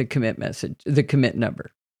underneath the commit message, the commit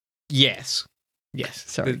number. Yes.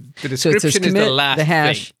 Sorry. The description is commit, the last the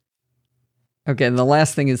hash. thing. Okay, and the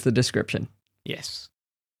last thing is the description. Yes.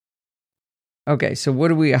 Okay, so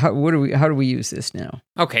how do we use this now?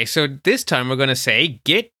 Okay, so this time we're going to say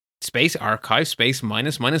git space archive space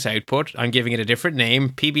 -- output. I'm giving it a different name,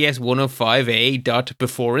 pbs105a dot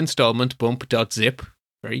before installment bump dot zip.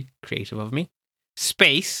 Very creative of me.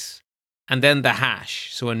 Space. And then the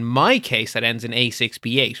hash. So in my case, that ends in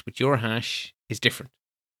A6B8, but your hash is different.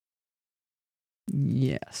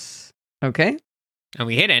 Yes. Okay. And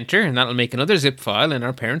we hit enter, and that'll make another zip file in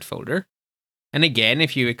our parent folder. And again,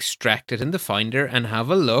 if you extract it in the Finder and have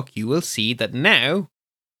a look, you will see that now,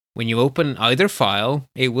 when you open either file,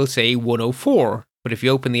 it will say 104. But if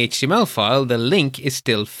you open the HTML file, the link is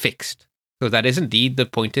still fixed. So that is indeed the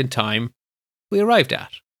point in time we arrived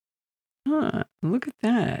at. Huh, look at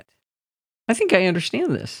that. I think I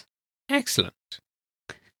understand this. Excellent.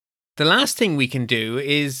 The last thing we can do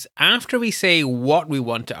is, after we say what we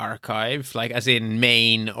want to archive, like as in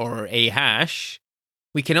main or a hash,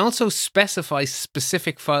 we can also specify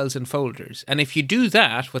specific files and folders. And if you do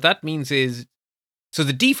that, what that means is, so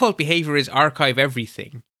the default behavior is archive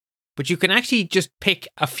everything, but you can actually just pick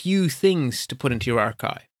a few things to put into your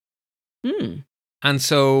archive. And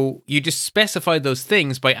so you just specify those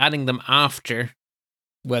things by adding them after,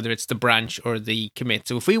 whether it's the branch or the commit.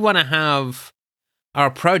 So if we want to have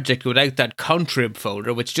our project without that contrib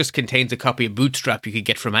folder, which just contains a copy of Bootstrap you could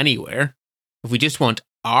get from anywhere, if we just want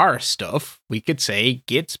our stuff, we could say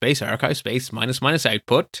git space archive space --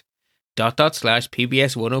 output /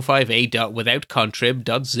 pbs105a dot without contrib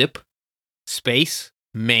dot zip space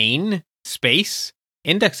main space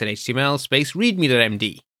index.html space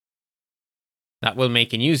readme.md. That will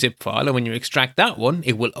make a new zip file, and when you extract that one,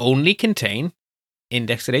 it will only contain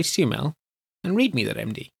index.html and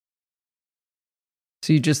readme.md.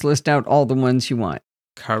 So you just list out all the ones you want.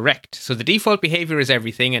 Correct. So the default behavior is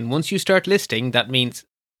everything, and once you start listing, that means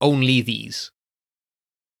only these.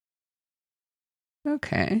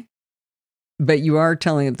 Okay. But you are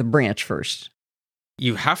telling it the branch first.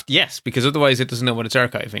 You have to, yes, because otherwise it doesn't know what it's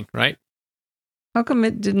archiving, right? How come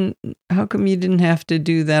you didn't have to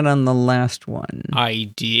do that on the last one?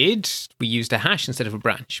 I did. We used a hash instead of a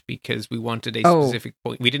branch because we wanted a specific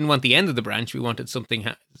point. We didn't want the end of the branch. We wanted something.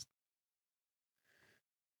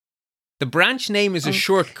 The branch name is a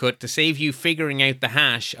shortcut to save you figuring out the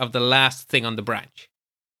hash of the last thing on the branch.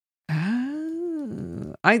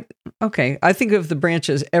 I think of the branch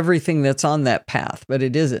as everything that's on that path, but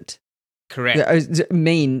it isn't. Correct.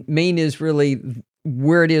 Main is really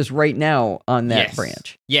where it is right now on that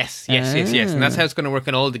branch. Yes. And that's how it's going to work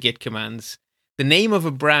in all the Git commands. The name of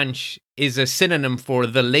a branch is a synonym for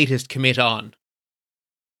the latest commit on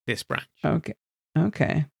this branch.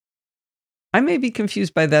 Okay. I may be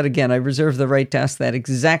confused by that again. I reserve the right to ask that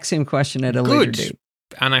exact same question at a later date.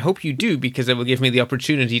 And I hope you do, because it will give me the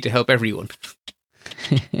opportunity to help everyone.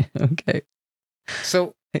 Okay.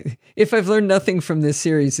 So, if I've learned nothing from this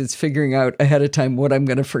series, it's figuring out ahead of time what I'm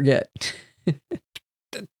going to forget.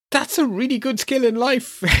 that's a really good skill in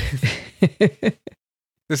life.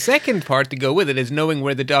 The second part to go with it is knowing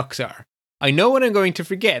where the docs are. I know what I'm going to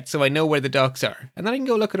forget, so I know where the docs are. And then I can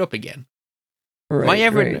go look it up again.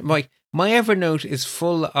 Right, My Evernote is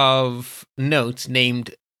full of notes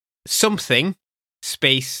named something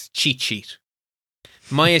space cheat sheet.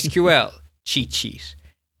 MySQL cheat sheet.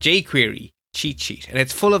 jQuery cheat sheet. And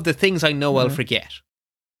it's full of the things I know I'll forget.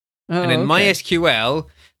 Oh, and in okay. MySQL,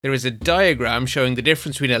 there is a diagram showing the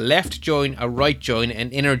difference between a left join, a right join,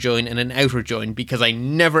 an inner join, and an outer join, because I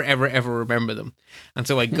never, ever, ever remember them. And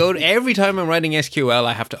so I go to, every time I'm writing SQL,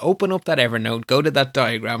 I have to open up that Evernote, go to that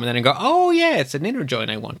diagram, and then I go, oh yeah, it's an inner join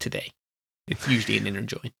I want today. It's usually an inner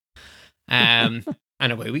join. And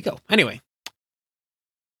away we go. Anyway,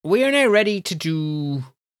 we are now ready to do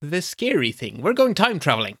the scary thing. We're going time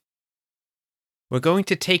traveling. We're going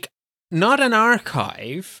to take not an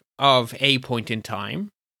archive of a point in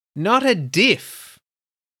time, not a diff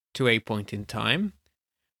to a point in time.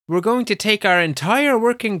 We're going to take our entire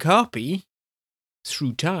working copy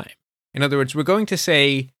through time. In other words, we're going to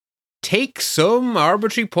say, take some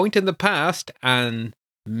arbitrary point in the past and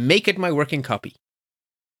make it my working copy.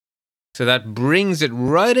 So that brings it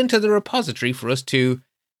right into the repository for us to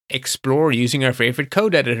explore using our favorite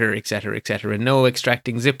code editor, etc., etc. No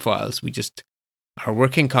extracting zip files. Our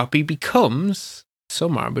working copy becomes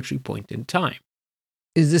some arbitrary point in time.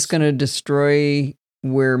 Is this going to destroy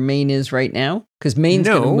where main is right now? Because main's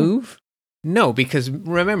going to move? No, because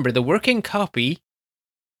remember, the working copy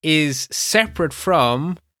is separate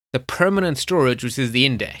from the permanent storage, which is the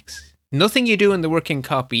index. Nothing you do in the working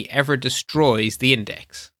copy ever destroys the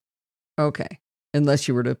index. Okay. Unless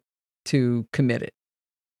you were to commit it.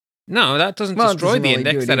 No, that doesn't destroy the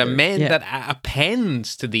index. That that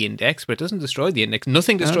appends to the index, but it doesn't destroy the index.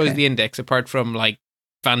 Nothing destroys the index apart from like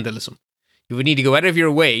vandalism. You would need to go out of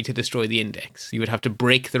your way to destroy the index. You would have to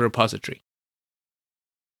break the repository.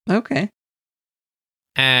 Okay.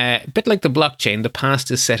 A bit like the blockchain, the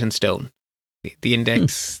past is set in stone. The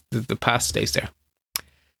index, the past stays there.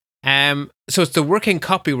 So it's the working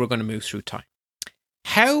copy we're going to move through time.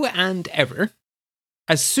 How and ever,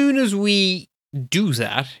 as soon as we do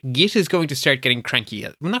that, Git is going to start getting cranky.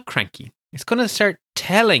 Well, not cranky. It's going to start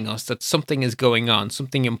telling us that something is going on,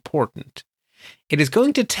 something important. It is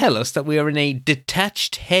going to tell us that we are in a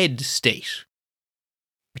detached head state,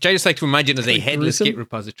 which I just like to imagine as a headless Git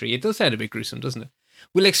repository. It does sound a bit gruesome, doesn't it?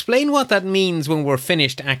 We'll explain what that means when we're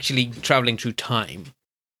finished actually traveling through time.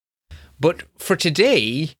 But for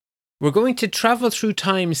today, we're going to travel through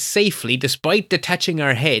time safely despite detaching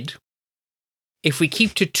our head if we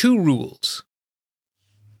keep to two rules.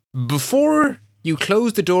 Before you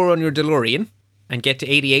close the door on your DeLorean and get to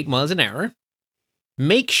 88 miles an hour,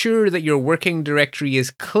 make sure that your working directory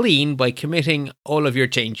is clean by committing all of your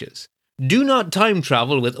changes. Do not time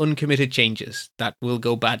travel with uncommitted changes. That will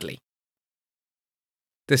go badly.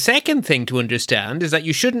 The second thing to understand is that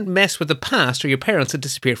you shouldn't mess with the past or your parents will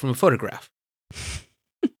disappear from a photograph.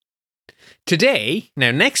 Today,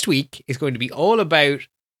 now next week, is going to be all about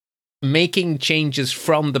making changes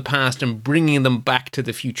from the past and bringing them back to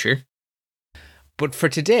the future. But for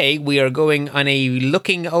today, we are going on a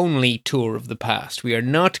looking-only tour of the past. We are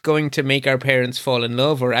not going to make our parents fall in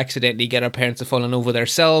love or accidentally get our parents to fall in love with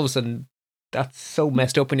ourselves, and that's so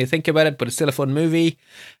messed up when you think about it, but it's still a fun movie.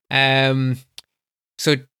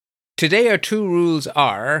 So today our two rules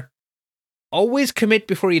are always commit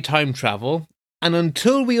before you time travel, and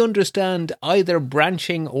until we understand either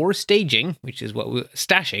branching or stashing, which is what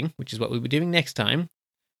we'll be doing next time,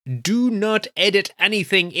 do not edit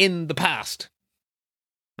anything in the past.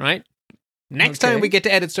 Right? Next time we get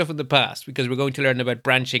to edit stuff in the past, because we're going to learn about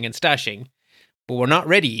branching and stashing, but we're not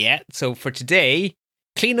ready yet. So for today,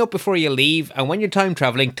 clean up before you leave, and when you're time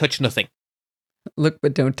traveling, touch nothing. Look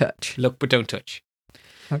but don't touch. Look but don't touch.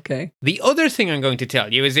 Okay. The other thing I'm going to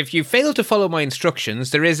tell you is if you fail to follow my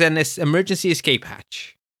instructions, there is an emergency escape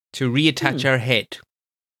hatch to reattach our head.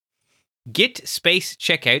 Git space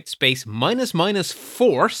checkout space --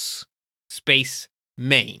 force space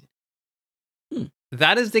main.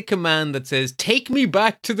 That is the command that says, take me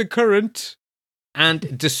back to the current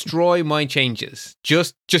and destroy my changes.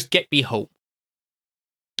 Just get me home.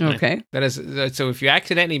 Okay. That is, so if you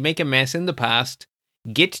accidentally make a mess in the past,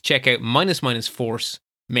 git checkout -- force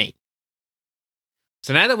main.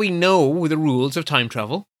 So now that we know the rules of time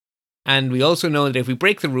travel, and we also know that if we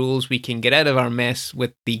break the rules, we can get out of our mess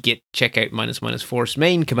with the git checkout -- force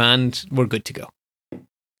main command, we're good to go.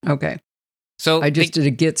 Okay. So I just did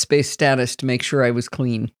a git space status to make sure I was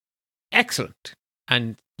clean. Excellent.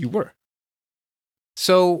 And you were.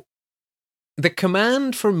 So the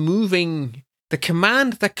command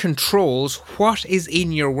that controls what is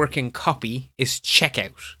in your working copy is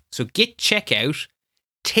checkout. So git checkout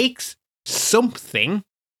takes something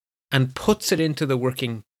and puts it into the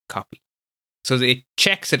working copy. So it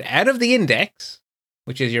checks it out of the index,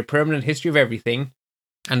 which is your permanent history of everything,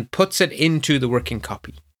 and puts it into the working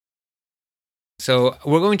copy. So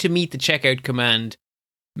we're going to meet the checkout command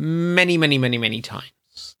many, many, many, many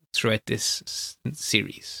times throughout this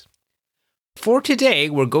series. For today,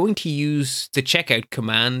 we're going to use the checkout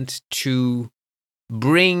command to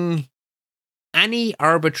bring any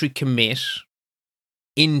arbitrary commit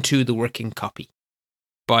into the working copy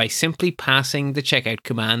by simply passing the checkout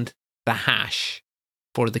command the hash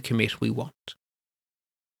for the commit we want.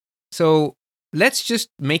 So let's just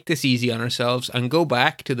make this easy on ourselves and go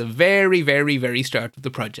back to the very, very, very start of the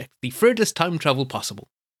project, the furthest time travel possible.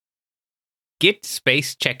 Git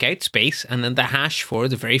space checkout space and then the hash for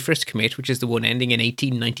the very first commit, which is the one ending in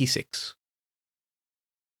 1896.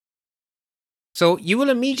 So you will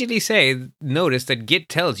immediately notice that Git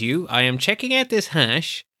tells you, I am checking out this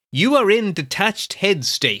hash. You are in detached head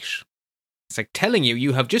state. It's like telling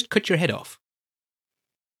you have just cut your head off.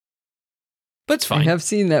 But it's fine. I have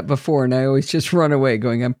seen that before, and I always just run away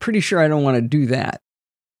going, I'm pretty sure I don't want to do that.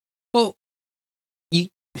 Well,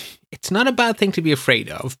 it's not a bad thing to be afraid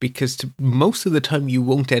of, because most of the time you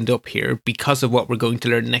won't end up here because of what we're going to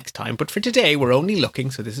learn next time. But for today, we're only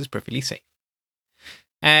looking, so this is perfectly safe.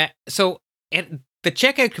 So the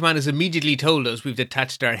checkout command has immediately told us we've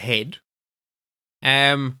detached our head.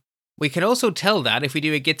 We can also tell that if we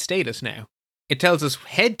do a git status now. It tells us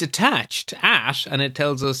head detached at, and it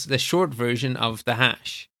tells us the short version of the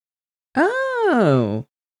hash. Oh.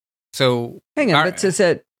 So hang on, it says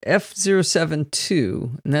at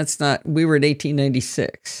F072, and that's not, we were at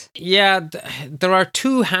 1896. Yeah, there are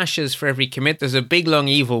two hashes for every commit. There's a big, long,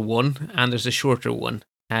 evil one, and there's a shorter one.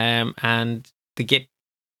 And the git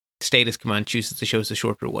status command chooses to show us the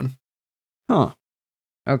shorter one. Huh.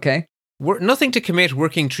 Okay. Nothing to commit,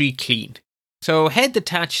 working tree clean. So head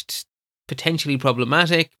detached, potentially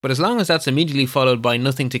problematic, but as long as that's immediately followed by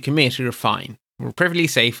nothing to commit, you're fine. We're perfectly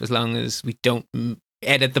safe as long as we don't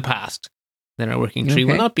edit the past. Then our working tree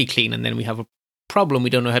will not be clean, and then we have a problem we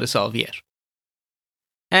don't know how to solve yet.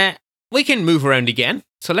 We can move around again.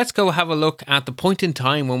 So let's go have a look at the point in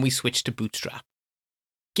time when we switch to Bootstrap.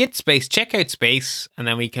 Git space checkout space, and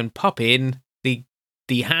then we can pop in the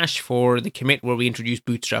hash for the commit where we introduce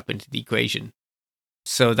Bootstrap into the equation.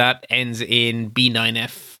 So that ends in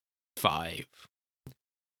B9F5.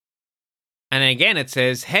 And again, it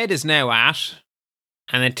says head is now at,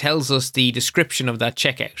 and it tells us the description of that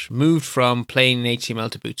checkout, moved from plain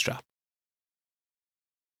HTML to Bootstrap.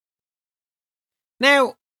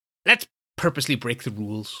 Now, let's purposely break the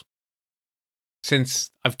rules.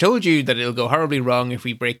 Since I've told you that it'll go horribly wrong if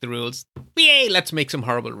we break the rules, yay, let's make some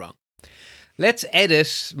horrible wrong. Let's edit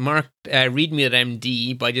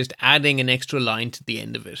readme.md by just adding an extra line to the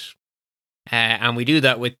end of it. And we do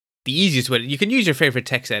that with the easiest way. You can use your favorite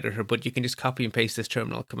text editor, but you can just copy and paste this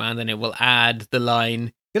terminal command and it will add the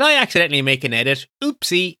line, did I accidentally make an edit?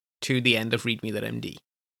 Oopsie, to the end of readme.md.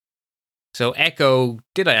 So echo,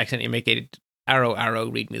 did I accidentally make it? Arrow,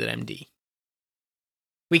 readme.md.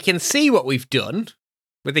 We can see what we've done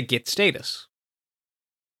with a git status.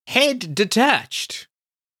 Head detached.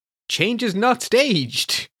 Changes not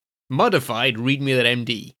staged. Modified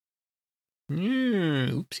readme.md.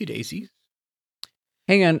 Oopsie daisies.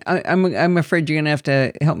 Hang on, I'm afraid you're going to have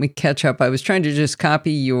to help me catch up. I was trying to just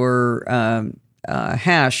copy your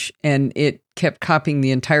hash, and it kept copying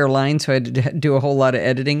the entire line, so I had to do a whole lot of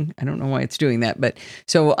editing. I don't know why it's doing that, but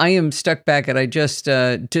so I am stuck back, and I just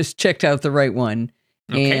checked out the right one.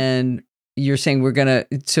 Okay. And you're saying we're gonna,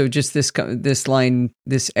 so just this line,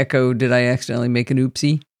 this echo, did I accidentally make an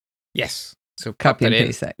oopsie? Yes. So copy and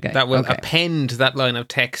paste that guy. That will append that line of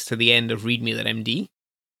text to the end of readme.md.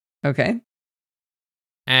 Okay.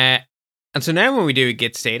 And so now when we do a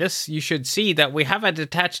git status, you should see that we have a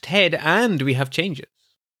detached head and we have changes.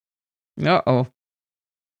 Uh-oh.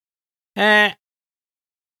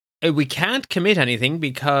 We can't commit anything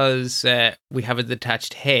because we have a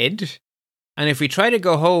detached head. And if we try to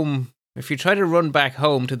go home, if you try to run back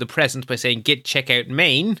home to the present by saying git checkout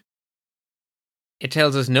main, it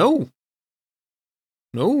tells us no,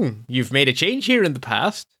 you've made a change here in the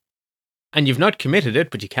past. And you've not committed it,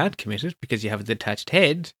 but you can't commit it because you have a detached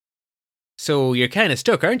head. So you're kind of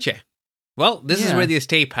stuck, aren't you? Well, this is where the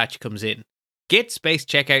estate patch comes in. Git space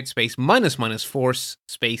checkout space --force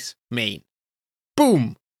space main.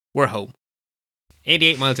 Boom! We're home.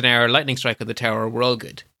 88 miles an hour, lightning strike on the tower, we're all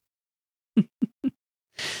good.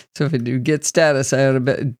 So if I do get status, I ought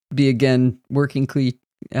to be again working tree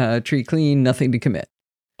clean, nothing to commit.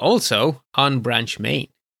 Also, on branch main.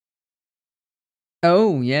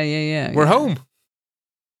 Oh, yeah. We're home.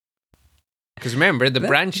 Because remember, the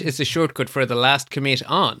branch is the shortcut for the last commit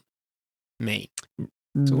on main.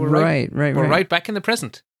 So we're right back in the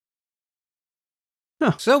present.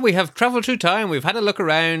 Huh. So we have traveled through time, we've had a look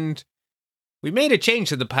around. We made a change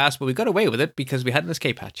to the past, but we got away with it because we had an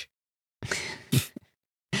escape hatch.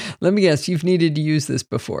 Let me guess, you've needed to use this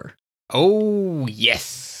before. Oh,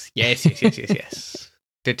 yes. Yes.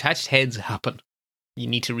 Detached heads happen. You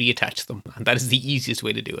need to reattach them, and that is the easiest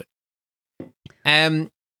way to do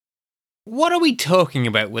it. What are we talking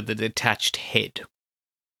about with the detached head?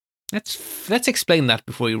 Let's explain that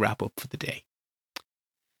before we wrap up for the day.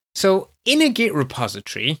 So, in a Git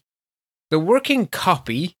repository, the working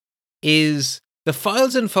copy is the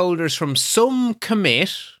files and folders from some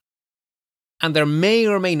commit, and there may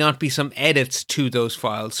or may not be some edits to those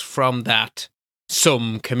files from that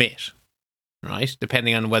some commit, right?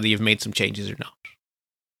 Depending on whether you've made some changes or not.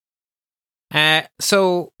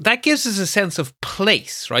 So that gives us a sense of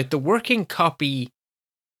place, right? The working copy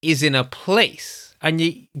is in a place,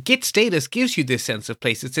 and Git status gives you this sense of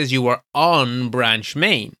place. It says you are on branch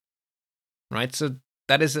main, right? So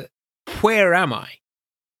that is where am I?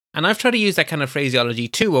 And I've tried to use that kind of phraseology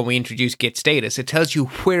too when we introduce Git status. It tells you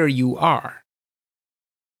where you are.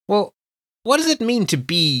 Well, what does it mean to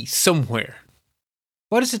be somewhere?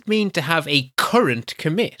 What does it mean to have a current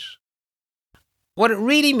commit? What it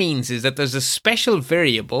really means is that there's a special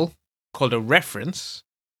variable called a reference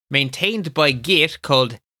maintained by Git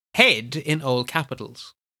called head in all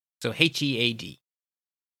capitals. So HEAD.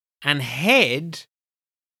 And head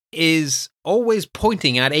is always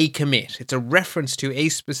pointing at a commit. It's a reference to a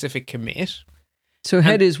specific commit. So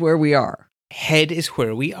head is where we are. Head is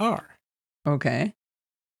where we are. Okay.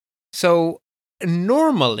 So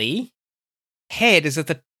normally, head is at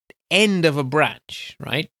the end of a branch,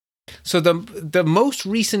 right? So the most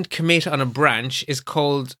recent commit on a branch is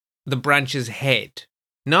called the branch's head.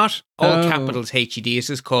 Not all capitals HED, it's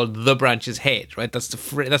just called the branch's head, right? That's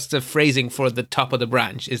the phrasing for the top of the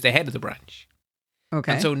branch, is the head of the branch.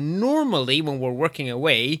 Okay. And so normally when we're working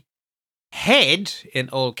away, head in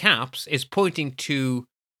all caps is pointing to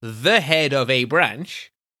the head of a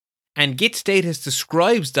branch, and Git status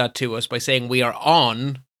describes that to us by saying we are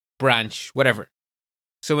on branch whatever.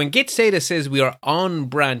 So when Git status says we are on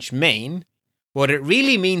branch main, what it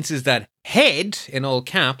really means is that head in all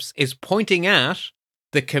caps is pointing at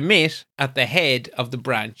the commit at the head of the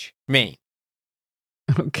branch main.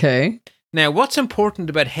 Okay. Now, what's important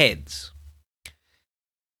about heads?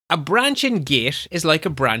 A branch in Git is like a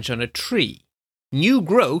branch on a tree. New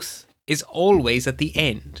growth is always at the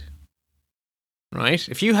end. Right?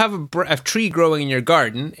 If you have a tree growing in your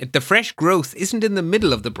garden, the fresh growth isn't in the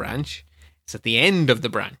middle of the branch, it's at the end of the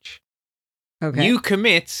branch. Okay. New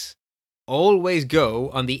commits always go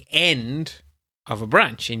on the end of a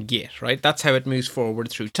branch in Git, right? That's how it moves forward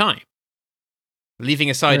through time. Leaving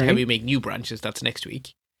aside how we make new branches, that's next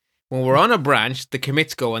week. When we're on a branch, the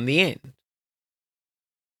commits go on the end.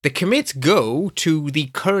 The commits go to the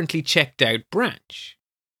currently checked out branch.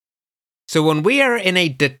 So when we are in a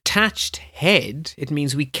detached head, it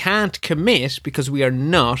means we can't commit because we are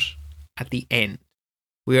not at the end.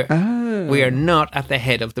 We are not at the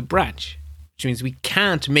head of the branch, which means we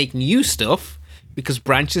can't make new stuff because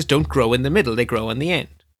branches don't grow in the middle, they grow on the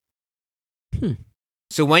end.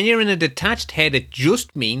 So when you're in a detached head, it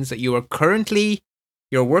just means that your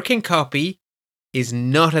working copy is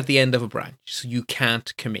not at the end of a branch, so you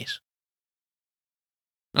can't commit.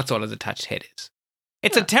 That's all a detached head is.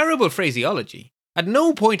 It's a terrible phraseology. At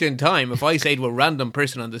no point in time, if I say to a random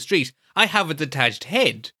person on the street, I have a detached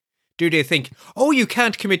head, do they think, oh, you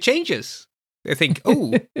can't commit changes? They think,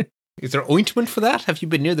 oh, is there ointment for that? Have you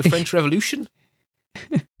been near the French Revolution?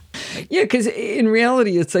 Yeah, because in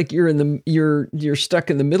reality, it's like you're stuck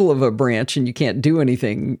in the middle of a branch and you can't do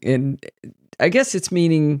anything. And I guess it's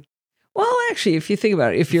meaning, well, actually, if you think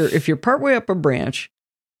about it, if you're partway up a branch,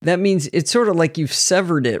 that means it's sort of like you've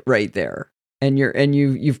severed it right there, and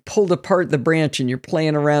you've pulled apart the branch and you're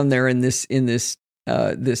playing around there in this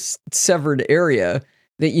severed area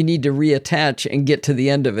that you need to reattach and get to the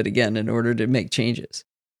end of it again in order to make changes.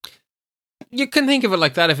 You can think of it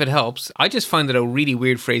like that if it helps. I just find it a really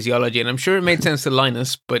weird phraseology, and I'm sure it made sense to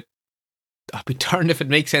Linus, but I'll be darned if it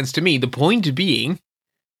makes sense to me. The point being,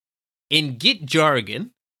 in Git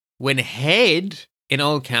jargon, when head in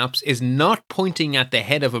all caps is not pointing at the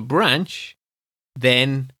head of a branch,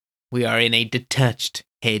 then we are in a detached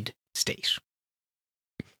head state.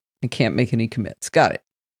 and can't make any commits. Got it.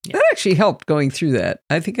 Yeah. That actually helped going through that.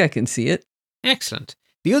 I think I can see it. Excellent.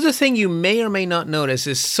 The other thing you may or may not notice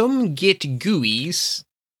is some Git GUIs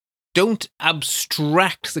don't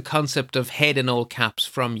abstract the concept of head in all caps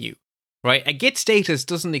from you, right? A Git status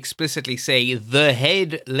doesn't explicitly say the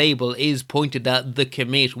head label is pointed at the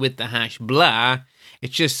commit with the hash blah.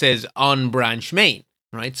 It just says on branch main,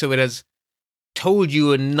 right? So it has told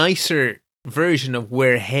you a nicer version of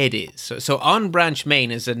where head is. So on branch main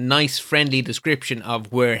is a nice friendly description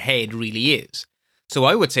of where head really is. So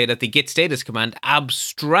I would say that the git status command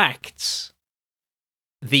abstracts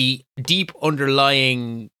the deep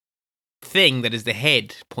underlying thing that is the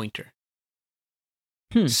head pointer.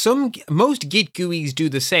 Most Git GUIs do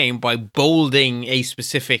the same by bolding a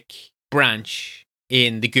specific branch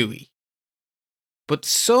in the GUI. But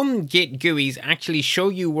some Git GUIs actually show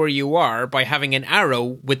you where you are by having an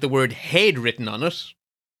arrow with the word head written on it,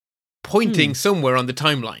 pointing somewhere on the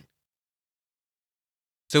timeline.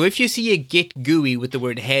 So if you see a Git GUI with the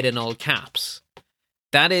word head in all caps,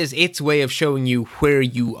 that is its way of showing you where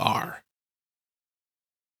you are.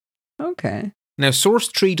 Okay. Now,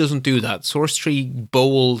 SourceTree doesn't do that. SourceTree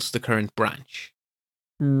bolds the current branch.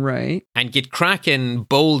 Right. And Gitkraken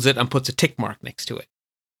bolds it and puts a tick mark next to it.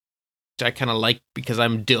 Which I kind of like because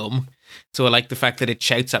I'm dumb. So I like the fact that it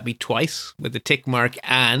shouts at me twice with the tick mark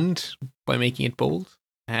and by making it bold.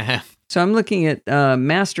 So I'm looking at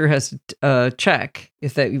master has check,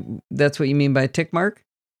 if that's what you mean by tick mark.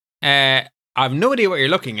 I have no idea what you're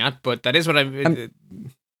looking at, but that is what I'm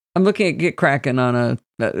looking at Gitkraken on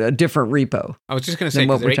a different repo. I was just going to say,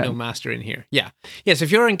 there ain't no master in here. Yeah. Yes,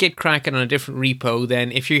 if you're in Gitkraken on a different repo,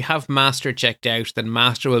 then if you have master checked out, then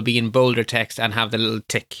master will be in bolder text and have the little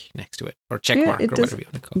tick next to it, or check mark, or whatever you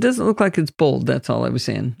want to call it. It doesn't look like it's bold, that's all I was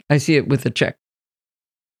saying. I see it with a check.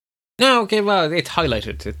 No, okay, well, it's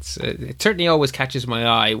highlighted. It certainly always catches my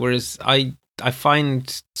eye, whereas I find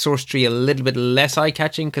SourceTree a little bit less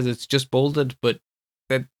eye-catching because it's just bolded, but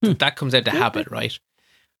that comes out to habit, right?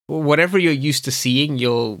 Whatever you're used to seeing,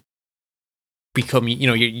 you'll become,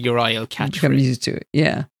 your eye will catch become used to it.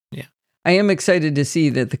 Yeah. Yeah. I am excited to see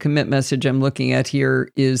that the commit message I'm looking at here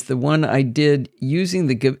is the one I did using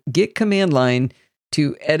the Git command line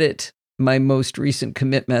to edit my most recent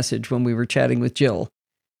commit message when we were chatting with Jill.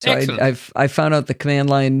 So I found out the command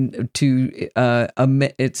line to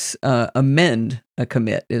amend a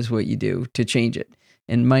commit is what you do to change it.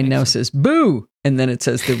 And mine now says boo, and then it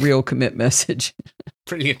says the real commit message.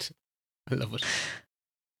 Brilliant. I love it.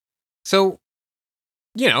 So,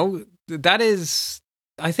 that is,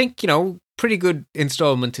 I think, pretty good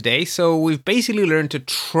installment today. So we've basically learned to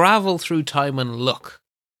travel through time and look.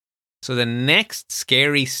 So the next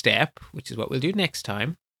scary step, which is what we'll do next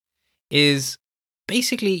time, is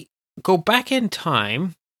basically go back in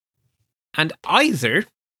time and either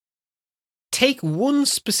take one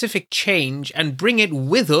specific change and bring it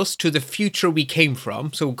with us to the future we came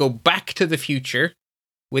from. So go back to the future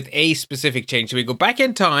with a specific change. So we go back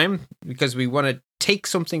in time because we want to take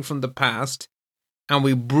something from the past and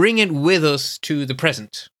we bring it with us to the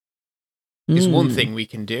present. Is one thing we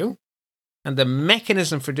can do. And the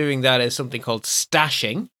mechanism for doing that is something called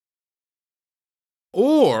stashing.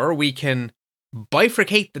 Or we can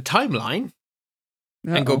bifurcate the timeline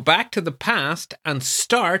and go back to the past and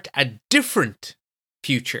start a different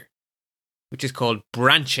future, which is called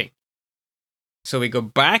branching. So we go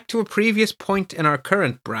back to a previous point in our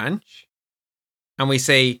current branch and we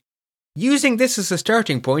say, using this as a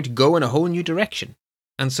starting point, go in a whole new direction.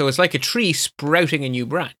 And so it's like a tree sprouting a new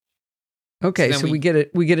branch. Okay, so we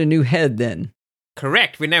get a new head then.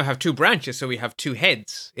 Correct. We now have two branches, so we have two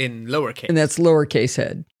heads in lowercase. And that's lowercase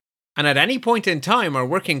head. And at any point in time, our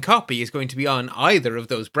working copy is going to be on either of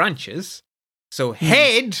those branches. So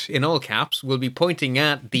head, in all caps, will be pointing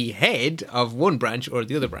at the head of one branch or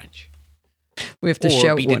the other branch. We have to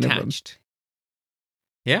shout one of them.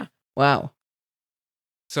 Yeah. Wow.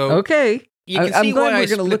 So okay. I'm glad we're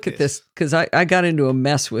going to look at this because I got into a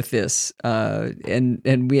mess with this.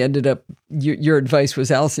 And we ended up, your advice was,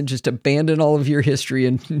 Allison, just abandon all of your history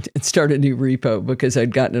and start a new repo because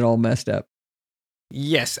I'd gotten it all messed up.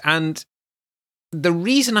 Yes, and the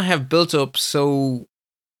reason I have built up so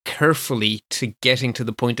carefully to getting to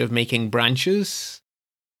the point of making branches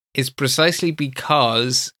is precisely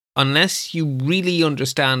because unless you really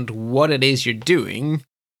understand what it is you're doing,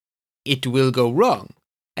 it will go wrong.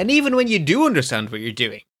 And even when you do understand what you're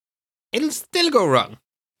doing, it'll still go wrong.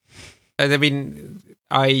 I mean,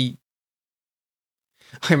 I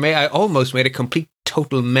almost made a complete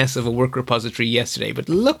total mess of a work repository yesterday, but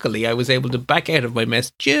luckily I was able to back out of my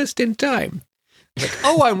mess just in time. Like,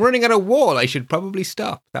 I'm running out of wall. I should probably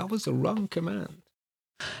stop. That was the wrong command.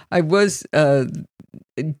 I was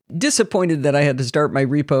disappointed that I had to start my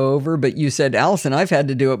repo over, but you said, Allison, I've had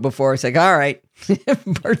to do it before. I was like, all right.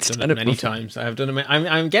 Bart's done it many times. I've done it.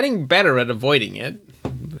 I'm getting better at avoiding it.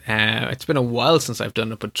 It's been a while since I've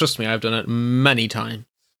done it, but trust me, I've done it many times.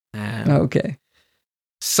 Okay.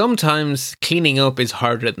 Sometimes cleaning up is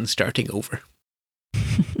harder than starting over.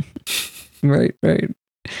 Right.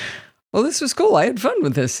 Well, this was cool. I had fun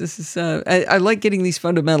with this. This is I like getting these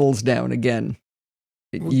fundamentals down again.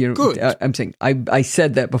 Good. I'm saying I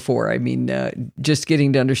said that before. I mean, just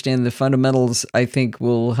getting to understand the fundamentals, I think,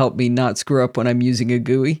 will help me not screw up when I'm using a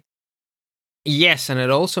GUI. Yes, and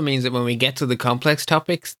it also means that when we get to the complex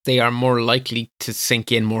topics, they are more likely to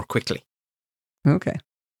sink in more quickly. Okay.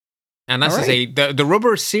 And that's to say, the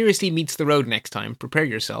rubber seriously meets the road next time. Prepare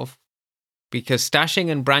yourself, because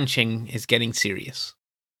stashing and branching is getting serious.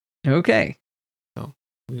 Okay. So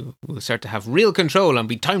we'll start to have real control and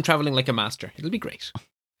be time traveling like a master. It'll be great.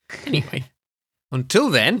 Anyway, until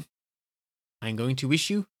then, I'm going to wish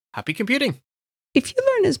you happy computing. If you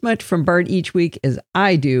learn as much from Bart each week as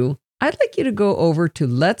I do, I'd like you to go over to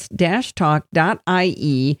lets-talk.ie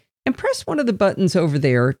and press one of the buttons over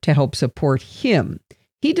there to help support him.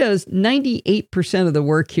 He does 98% of the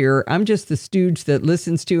work here. I'm just the stooge that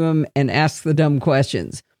listens to him and asks the dumb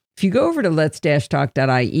questions. If you go over to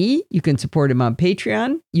lets-talk.ie, you can support him on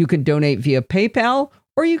Patreon, you can donate via PayPal,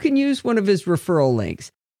 or you can use one of his referral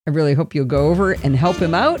links. I really hope you'll go over and help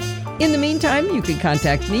him out. In the meantime, you can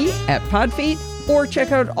contact me at Podfeet or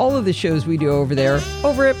check out all of the shows we do over there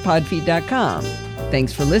over at podfeet.com.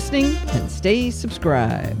 Thanks for listening and stay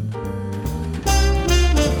subscribed.